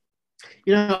appealing.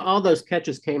 All those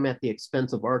catches came at the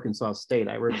expense of Arkansas State.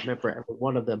 I remember every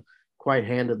one of them quite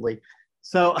handedly.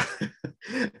 So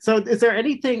is there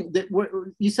anything that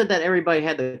you said that everybody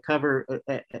had to cover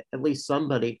at least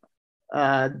somebody?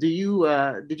 Did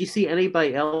you see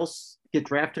anybody else get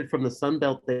drafted from the Sun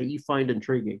Belt that you find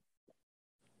intriguing?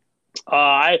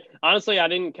 I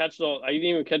didn't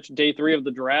even catch day 3 of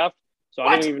the draft, so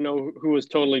I didn't even know who was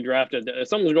totally drafted.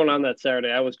 Something was going on that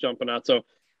Saturday. I was jumping out, so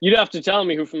you'd have to tell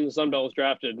me who from the Sun Belt was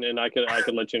drafted, and I could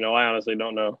let you know. I honestly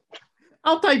don't know.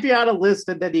 I'll type you out a list,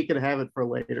 and then you can have it for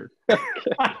later.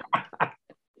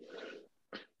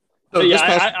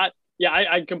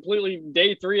 I completely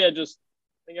day 3. I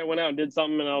think I went out and did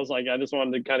something, and I was like, I just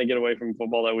wanted to kind of get away from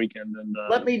football that weekend. And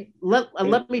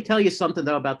let me tell you something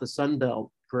though about the Sun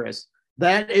Belt, Chris.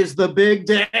 That is the big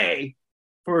day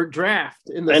for draft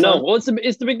in the. I know. Well, it's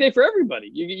the big day for everybody.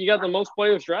 You got the most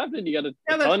players drafted. You got a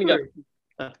ton.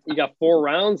 You got 4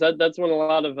 rounds. That's when a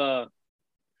lot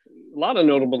of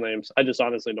notable names. I just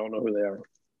honestly don't know who they are.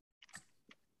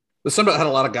 The Sun Belt had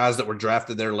a lot of guys that were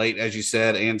drafted there late, as you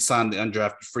said, and signed the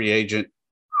undrafted free agent.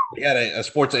 We had a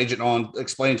sports agent on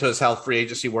explaining to us how free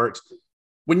agency works.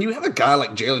 When you have a guy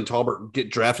like Jalen Tolbert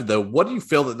get drafted, though, what do you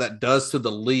feel that does to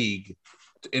the league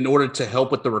in order to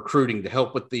help with the recruiting, to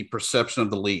help with the perception of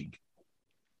the league?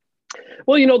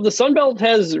 Well, the Sun Belt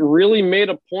has really made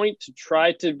a point to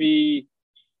try to be,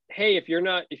 hey, if you're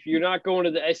not going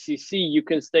to the SEC, you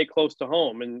can stay close to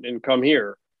home and come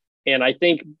here. And I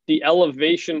think the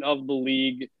elevation of the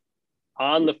league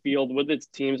on the field with its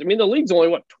teams. I mean, the league's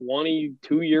only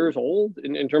 22 years old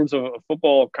in terms of a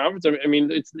football conference. I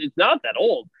mean, it's not that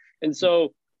old. And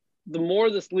so the more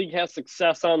this league has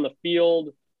success on the field,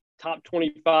 top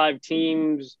 25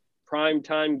 teams, prime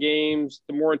time games,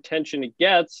 the more attention it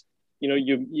gets.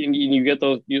 You get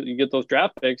those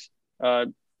draft picks.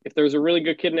 If there's a really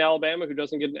good kid in Alabama who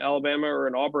doesn't get an Alabama or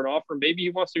an Auburn offer, maybe he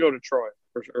wants to go to Troy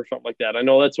or something like that. I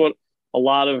know that's what a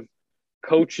lot of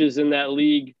coaches in that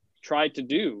league try to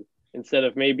do instead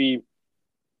of maybe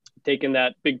taking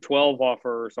that Big 12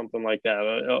 offer or something like that,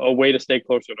 a way to stay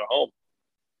closer to home.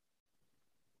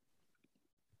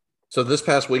 So this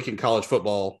past week in college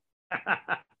football,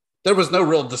 there was no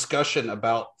real discussion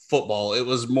about football. It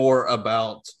was more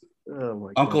about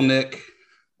Uncle Nick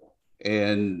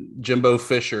and Jimbo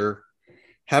Fisher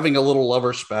having a little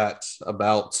lover spat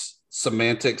about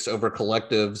semantics over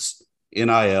collectives,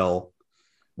 NIL.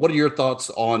 What are your thoughts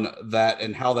on that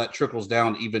and how that trickles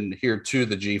down even here to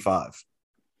the G5?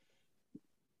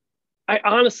 I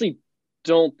honestly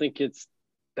don't think it's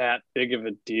that big of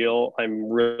a deal. I'm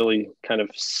really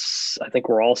I think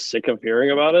we're all sick of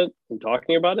hearing about it and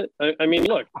talking about it. I mean,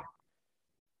 look,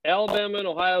 Alabama and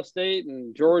Ohio State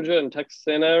and Georgia and Texas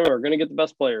A&M are going to get the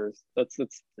best players. It's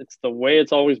the way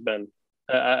it's always been.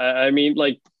 I mean,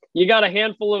 like you got a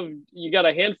handful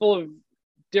of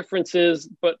differences,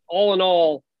 but all in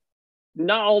all,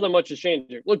 not all that much is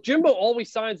changing. Look, Jimbo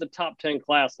always signs the top 10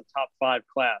 class, the top 5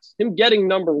 class. Him getting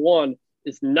number 1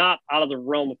 is not out of the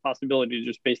realm of possibility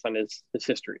just based on his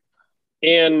history.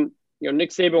 And,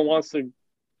 Nick Saban wants to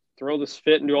throw this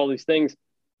fit and do all these things.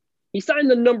 He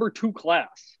signed the number 2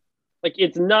 class. Like,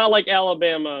 it's not like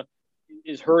Alabama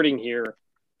is hurting here.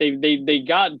 They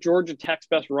got Georgia Tech's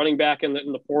best running back in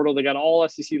the portal. They got all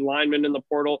SEC linemen in the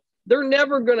portal. They're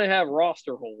never going to have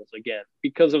roster holes again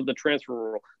because of the transfer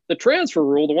rule. The transfer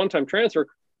rule, the one-time transfer,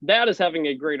 that is having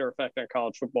a greater effect on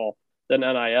college football than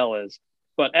NIL is.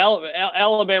 But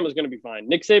Alabama is going to be fine.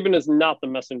 Nick Saban is not the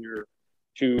messenger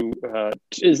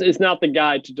is not the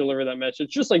guy to deliver that message.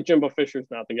 Just like Jimbo Fisher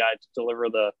is not the guy to deliver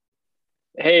the,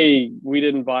 hey, we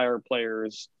didn't buy our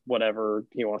players, whatever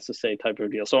he wants to say type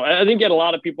of deal. So I think you had a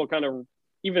lot of people kind of,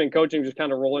 even in coaching, just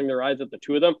kind of rolling their eyes at the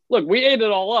two of them. Look, we ate it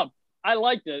all up. I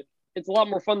liked it. It's a lot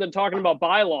more fun than talking about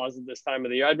bylaws at this time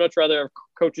of the year. I'd much rather have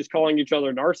coaches calling each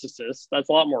other narcissists. That's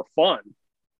a lot more fun.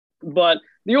 But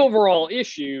the overall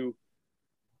issue,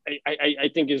 I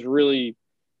think, is really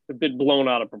a bit blown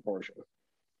out of proportion.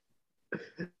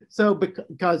 So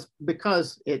because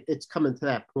it's coming to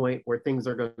that point where things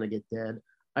are going to get dead.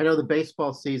 I know the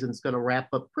baseball season's going to wrap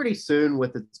up pretty soon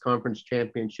with its conference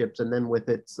championships and then with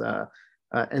its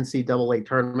NCAA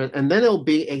tournament, and then it'll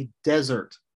be a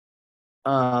desert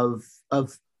of an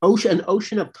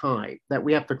ocean of time that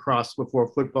we have to cross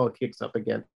before football kicks up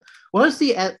again. What does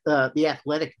the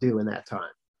Athletic do in that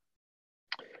time?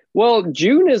 Well,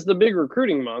 June is the big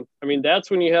recruiting month. I mean, that's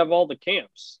when you have all the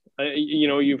camps.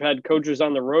 You've had coaches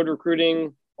on the road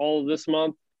recruiting all this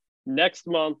month. Next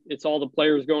month, it's all the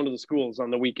players going to the schools on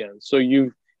the weekends. So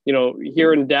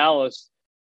here in Dallas,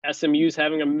 SMU's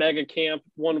having a mega camp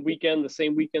one weekend, the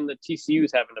same weekend that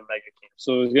TCU's having a mega camp.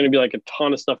 So there's going to be like a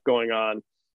ton of stuff going on.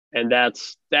 And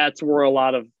that's where a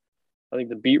lot of, I think,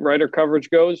 the beat writer coverage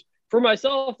goes. For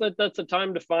myself, that's a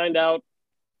time to find out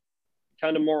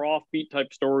kind of more offbeat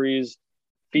type stories,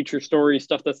 feature stories,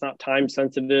 stuff that's not time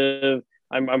sensitive.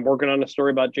 I'm working on a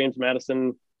story about James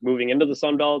Madison moving into the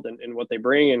Sun Belt and what they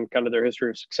bring and kind of their history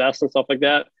of success and stuff like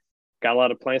that. Got a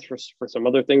lot of plans for some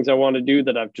other things I want to do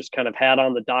that I've just kind of had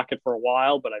on the docket for a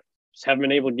while, but I just haven't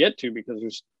been able to get to because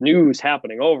there's news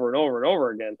happening over and over and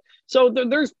over again. So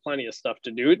there's plenty of stuff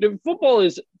to do. Football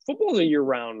is a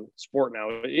year-round sport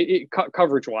now,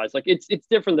 coverage-wise. Like it's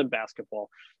different than basketball.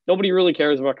 Nobody really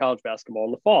cares about college basketball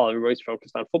in the fall. Everybody's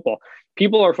focused on football.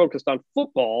 People are focused on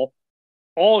football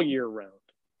all year round.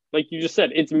 Like you just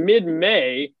said, it's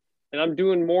mid-May, and I'm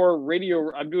doing more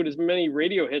radio. I'm doing as many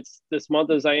radio hits this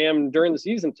month as I am during the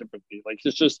season typically. Like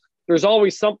it's just there's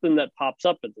always something that pops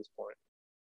up at this point.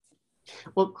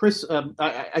 Well, Chris,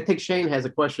 I think Shane has a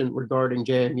question regarding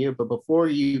JMU, but before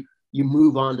you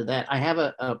move on to that, I have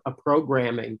a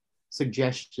programming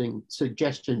suggestion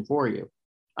for you.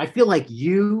 I feel like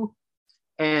you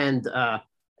and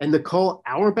Nicole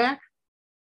Auerbach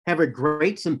have a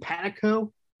great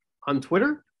simpatico on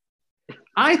Twitter.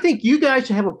 I think you guys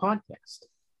should have a podcast.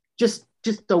 Just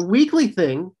a weekly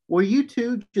thing where you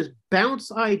two just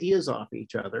bounce ideas off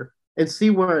each other and see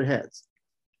where it heads.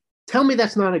 Tell me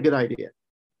that's not a good idea.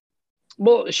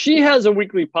 Well, she has a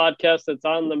weekly podcast that's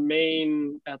on the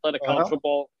main Athletic College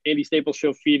Football Andy Staples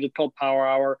Show feed. It's called Power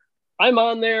Hour. I'm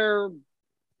on there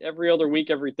every other week,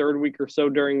 every third week or so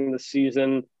during the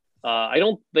season. I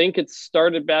don't think it's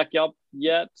started back up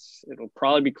yet. It'll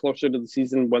probably be closer to the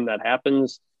season when that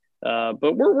happens.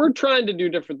 But we're trying to do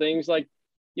different things. Like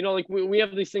we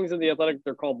have these things in the Athletic.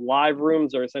 They're called live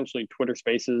rooms. They're essentially Twitter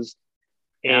Spaces.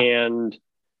 Yeah. And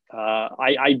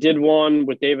I did one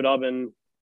with David Ubben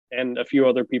and a few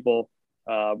other people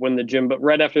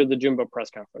right after the Jimbo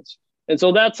press conference. And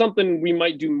so that's something we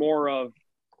might do more of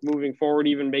moving forward,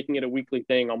 even making it a weekly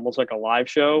thing, almost like a live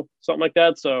show, something like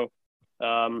that. So,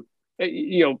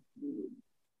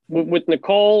 with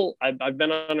Nicole, I've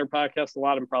been on her podcast a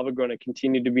lot. I'm probably going to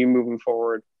continue to be moving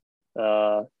forward.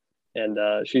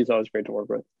 And she's always great to work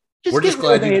with. We're just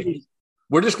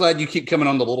glad you keep coming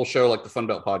on the little show like the Fun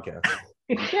Belt podcast.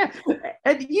 Yeah,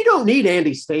 and you don't need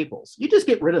Andy Staples. You just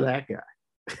get rid of that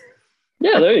guy.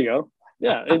 Yeah, there you go.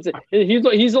 Yeah,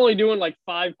 he's only doing like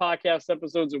 5 podcast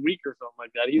episodes a week or something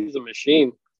like that. He's a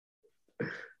machine.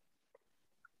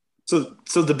 So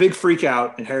the big freak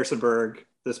out in Harrisonburg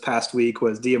this past week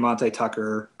was Diamante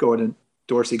Tucker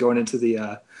Dorsey going into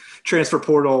the transfer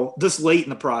portal this late in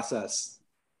the process.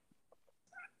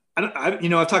 I've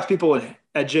talked to people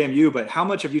at JMU, but how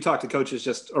much have you talked to coaches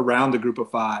just around the group of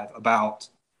 5 about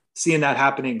seeing that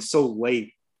happening so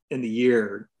late in the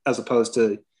year, as opposed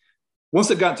to once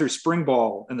they've gotten through spring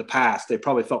ball in the past, they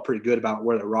probably felt pretty good about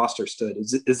where their roster stood.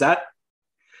 Is that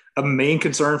a main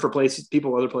concern for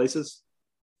people other places?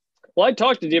 Well, I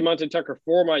talked to Diamante Tucker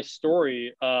for my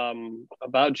story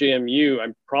about JMU.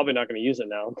 I'm probably not going to use it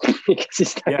now because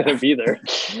he's not going to be there.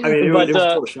 I mean, it was a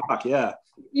total shock. Yeah.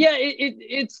 Yeah.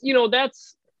 It's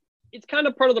it's kind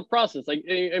of part of the process. Like,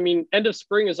 I mean, end of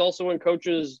spring is also when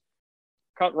coaches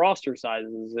cut roster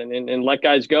sizes and let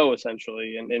guys go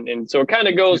essentially. And so it kind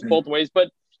of goes both ways, but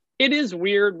it is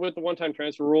weird with the one-time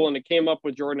transfer rule. And it came up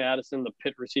with Jordan Addison, the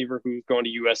Pitt receiver who's going to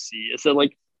USC. It's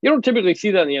like, you don't typically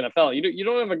see that in the NFL. You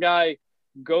don't have a guy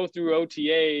go through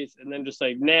OTAs and then just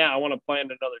say, I want to play on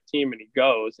another team, and he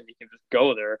goes and he can just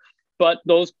go there. But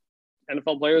those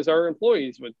NFL players are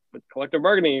employees with collective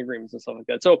bargaining agreements and stuff like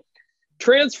that. So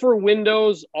transfer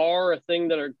windows are a thing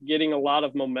that are getting a lot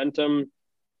of momentum.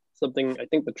 Something I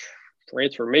think the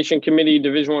Transformation Committee,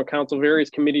 Division I Council, various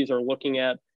committees are looking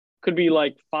at. Could be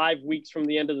like 5 weeks from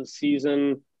the end of the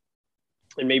season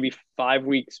and maybe 5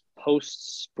 weeks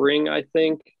post-spring, I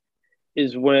think,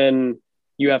 is when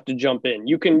you have to jump in.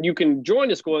 You can join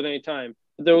a school at any time.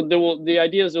 The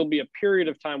idea is there'll be a period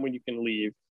of time when you can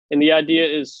leave. And the idea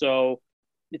is so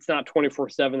it's not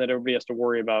 24/7 that everybody has to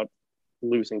worry about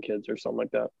losing kids or something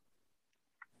like that.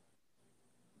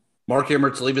 Mark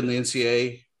Emmert's leaving the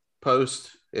NCAA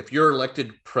post. If you're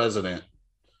elected president,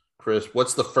 Chris,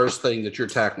 what's the first thing that you're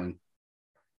tackling?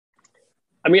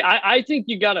 I mean, I think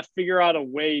you got to figure out a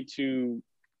way to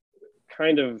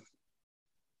kind of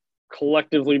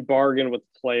collectively bargain with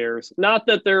players. Not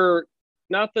that they're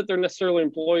necessarily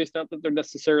employees, not that they're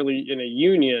necessarily in a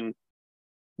union,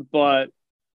 but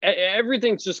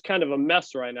everything's just kind of a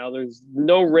mess right now. There's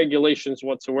no regulations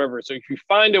whatsoever. So if you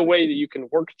find a way that you can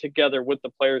work together with the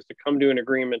players to come to an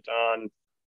agreement on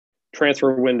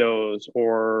transfer windows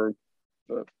or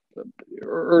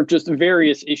just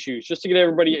various issues, just to get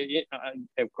everybody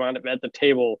kind of at the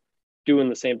table doing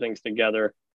the same things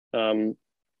together.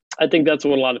 I think that's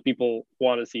what a lot of people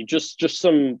want to see. Just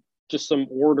some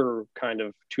order kind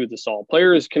of to this all.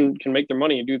 Players can make their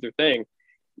money and do their thing.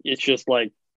 It's just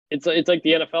like it's like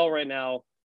the NFL right now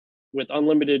with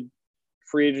unlimited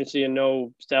free agency and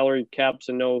no salary caps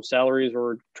and no salaries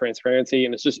or transparency,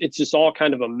 and it's just all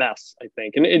kind of a mess, I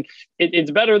think. And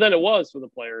it's better than it was for the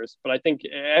players, but I think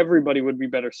everybody would be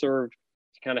better served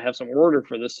to kind of have some order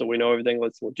for this so we know everything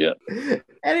looks legit.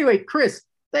 Anyway, Chris,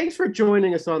 thanks for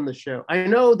joining us on the show. I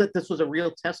know that this was a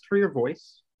real test for your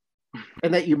voice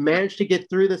and that you managed to get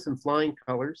through this in flying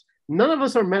colors. None of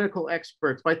us are medical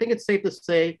experts, but I think it's safe to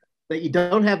say that you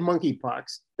don't have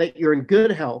monkeypox, that you're in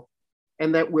good health,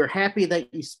 and that we're happy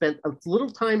that you spent a little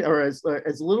time or as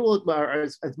little or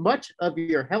as much of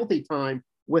your healthy time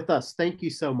with us. Thank you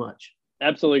so much.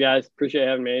 Absolutely, guys. Appreciate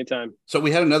having me anytime. So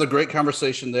we had another great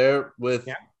conversation there with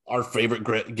our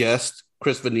favorite guest,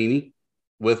 Chris Vannini,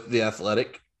 with The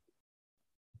Athletic.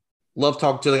 Love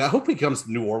talking to him. I hope he comes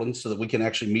to New Orleans so that we can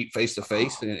actually meet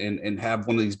face-to-face and have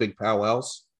one of these big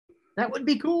powwows. That would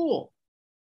be cool.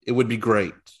 It would be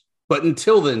great. But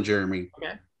until then, Jeremy,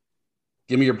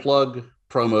 give me your plug,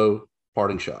 promo,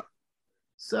 parting shot.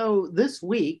 So this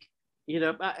week,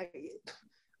 I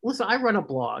run a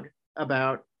blog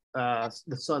about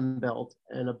the Sun Belt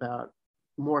and about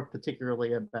more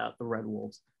particularly about the Red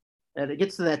Wolves. And it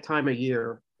gets to that time of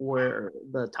year where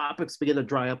the topics begin to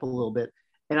dry up a little bit.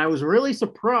 And I was really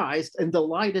surprised and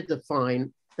delighted to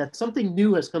find that something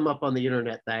new has come up on the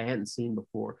internet that I hadn't seen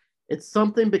before. It's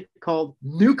something called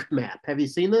Nuke Map. Have you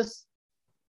seen this?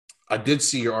 I did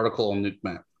see your article on Nuke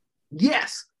Map.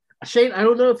 Yes. Shane, I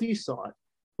don't know if you saw it.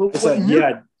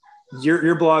 But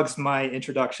your blog's my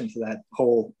introduction to that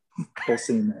whole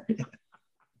scene there.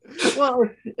 Well,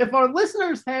 if our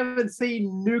listeners haven't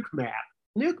seen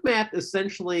Nuke Map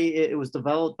essentially, it was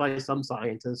developed by some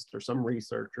scientist or some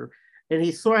researcher, and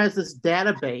he sort of has this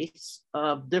database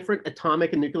of different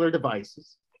atomic and nuclear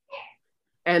devices.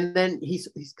 And then he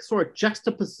sort of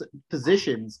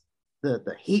juxtapositions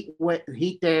the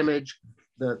heat damage,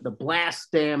 the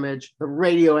blast damage, the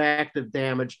radioactive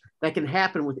damage that can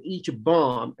happen with each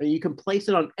bomb, and you can place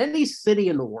it on any city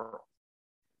in the world.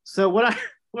 So what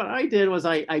I did was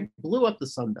I blew up the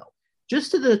Sun Belt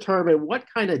just to determine what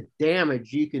kind of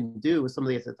damage you can do with some of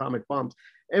these atomic bombs.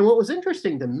 And what was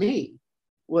interesting to me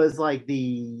was like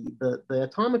the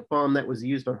atomic bomb that was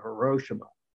used on Hiroshima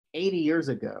 80 years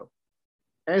ago.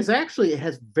 It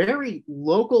has very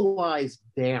localized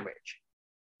damage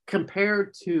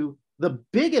compared to the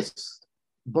biggest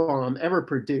bomb ever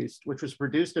produced, which was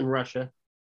produced in Russia.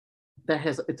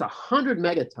 It's 100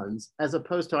 megatons, as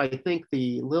opposed to, I think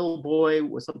the little boy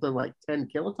was something like 10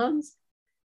 kilotons.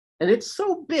 And it's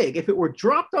so big, if it were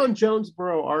dropped on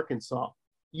Jonesboro, Arkansas,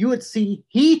 you would see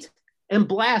heat and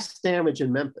blast damage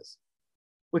in Memphis,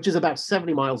 which is about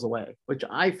 70 miles away, which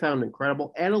I found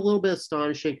incredible and a little bit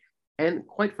astonishing and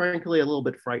quite frankly, a little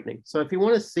bit frightening. So if you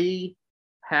want to see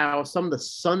how some of the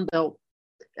Sun Belt,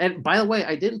 and by the way,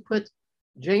 I didn't put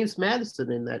James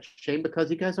Madison in that, Shane, because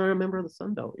you guys aren't a member of the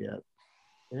Sun Belt yet.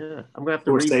 Yeah, I'm gonna have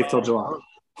to. We're safe till July.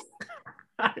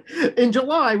 In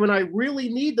July, when I really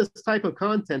need this type of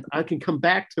content, I can come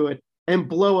back to it and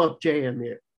blow up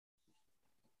JMU.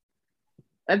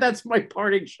 And that's my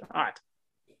parting shot.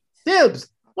 Dibs,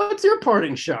 what's your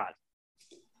parting shot?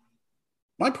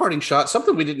 My parting shot,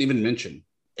 something we didn't even mention.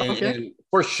 And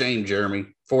for shame, Jeremy,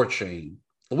 for shame.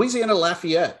 Louisiana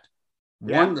Lafayette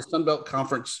won the Sun Belt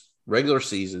Conference regular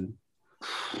season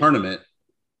tournament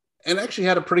and actually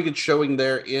had a pretty good showing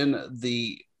there in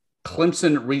the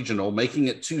Clemson Regional, making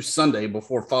it to Sunday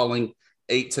before falling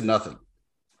 8-0.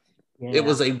 Yeah. It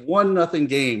was a 1-0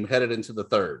 game headed into the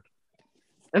third.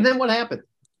 And then what happened?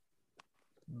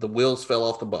 The wheels fell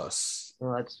off the bus.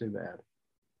 Oh, that's too bad.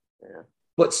 Yeah.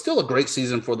 But still a great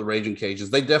season for the Raging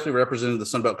Cajuns. They definitely represented the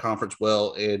Sun Belt Conference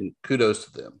well, and kudos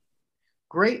to them.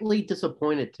 Greatly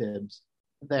disappointed, Tibbs,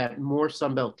 that more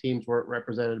Sunbelt teams weren't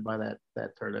represented by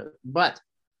that tournament. But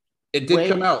it did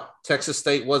come out. Texas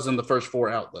State was in the first 4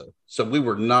 out, though. So we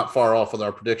were not far off with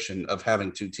our prediction of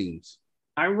having 2 teams.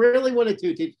 I really wanted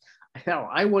 2 teams. Hell,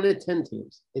 I wanted 10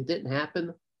 teams. It didn't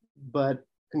happen, but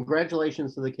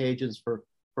congratulations to the Cajuns for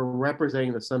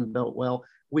representing the Sun Belt well.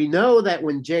 We know that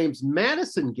when James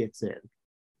Madison gets in,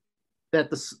 that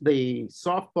the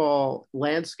softball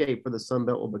landscape for the Sun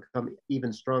Belt will become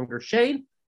even stronger. Shane,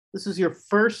 this is your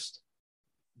first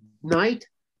night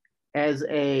as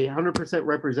a 100%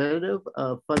 representative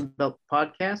of Fun Belt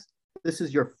Podcast. This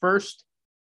is your first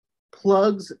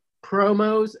plugs,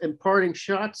 promos, and parting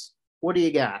shots. What do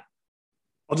you got?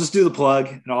 I'll just do the plug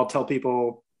and I'll tell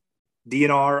people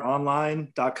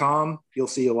dnronline.com. You'll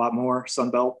see a lot more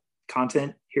Sunbelt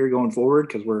content here going forward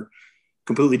because we're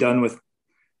completely done with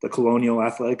the Colonial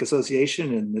Athletic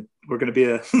Association and we're going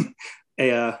to be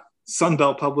a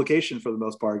Sunbelt publication for the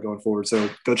most part going forward. So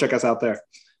go check us out there.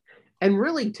 And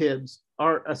really, Tibbs,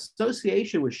 our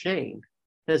association with Shane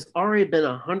has already been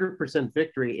 100%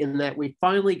 victory in that we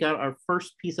finally got our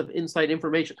first piece of inside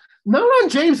information, not on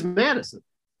James Madison,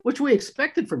 which we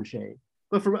expected from Shane,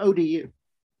 but from ODU.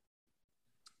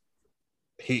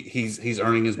 He's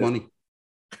earning his money.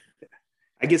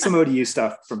 I get some ODU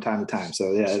stuff from time to time.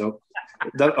 So yeah, it'll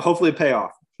hopefully pay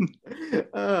off.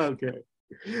 Okay.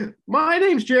 My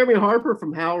name's Jeremy Harper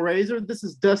from Hellraiser. This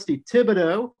is Dusty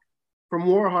Thibodeau from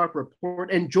Warhawk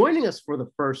Report. And joining us for the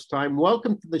first time,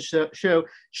 welcome to the show,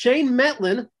 Shane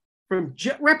Metlin from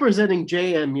representing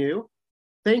JMU.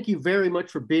 Thank you very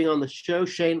much for being on the show,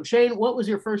 Shane. Shane, what was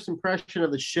your first impression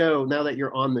of the show now that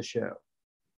you're on the show?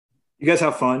 You guys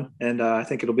have fun, and I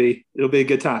think it'll be a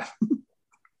good time.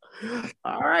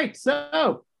 All right,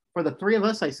 so for the 3 of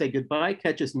us, I say goodbye.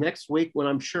 Catch us next week when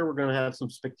I'm sure we're going to have some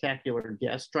spectacular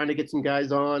guests, trying to get some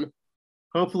guys on,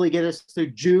 hopefully get us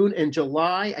through June and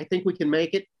July. I think we can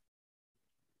make it.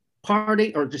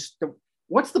 Party, or just,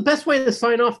 what's the best way to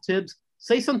sign off, Tibbs?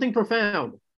 Say something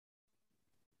profound.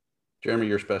 Jeremy,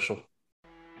 you're special.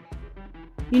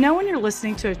 You know when you're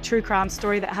listening to a true crime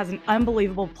story that has an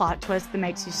unbelievable plot twist that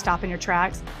makes you stop in your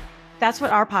tracks? That's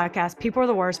what our podcast, People Are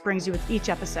the Worst, brings you with each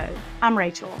episode. I'm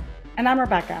Rachel. And I'm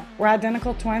Rebecca. We're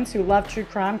identical twins who love true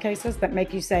crime cases that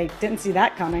make you say, didn't see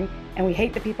that coming, and we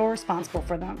hate the people responsible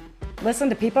for them. Listen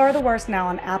to People Are the Worst now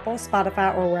on Apple,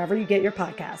 Spotify, or wherever you get your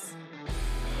podcasts.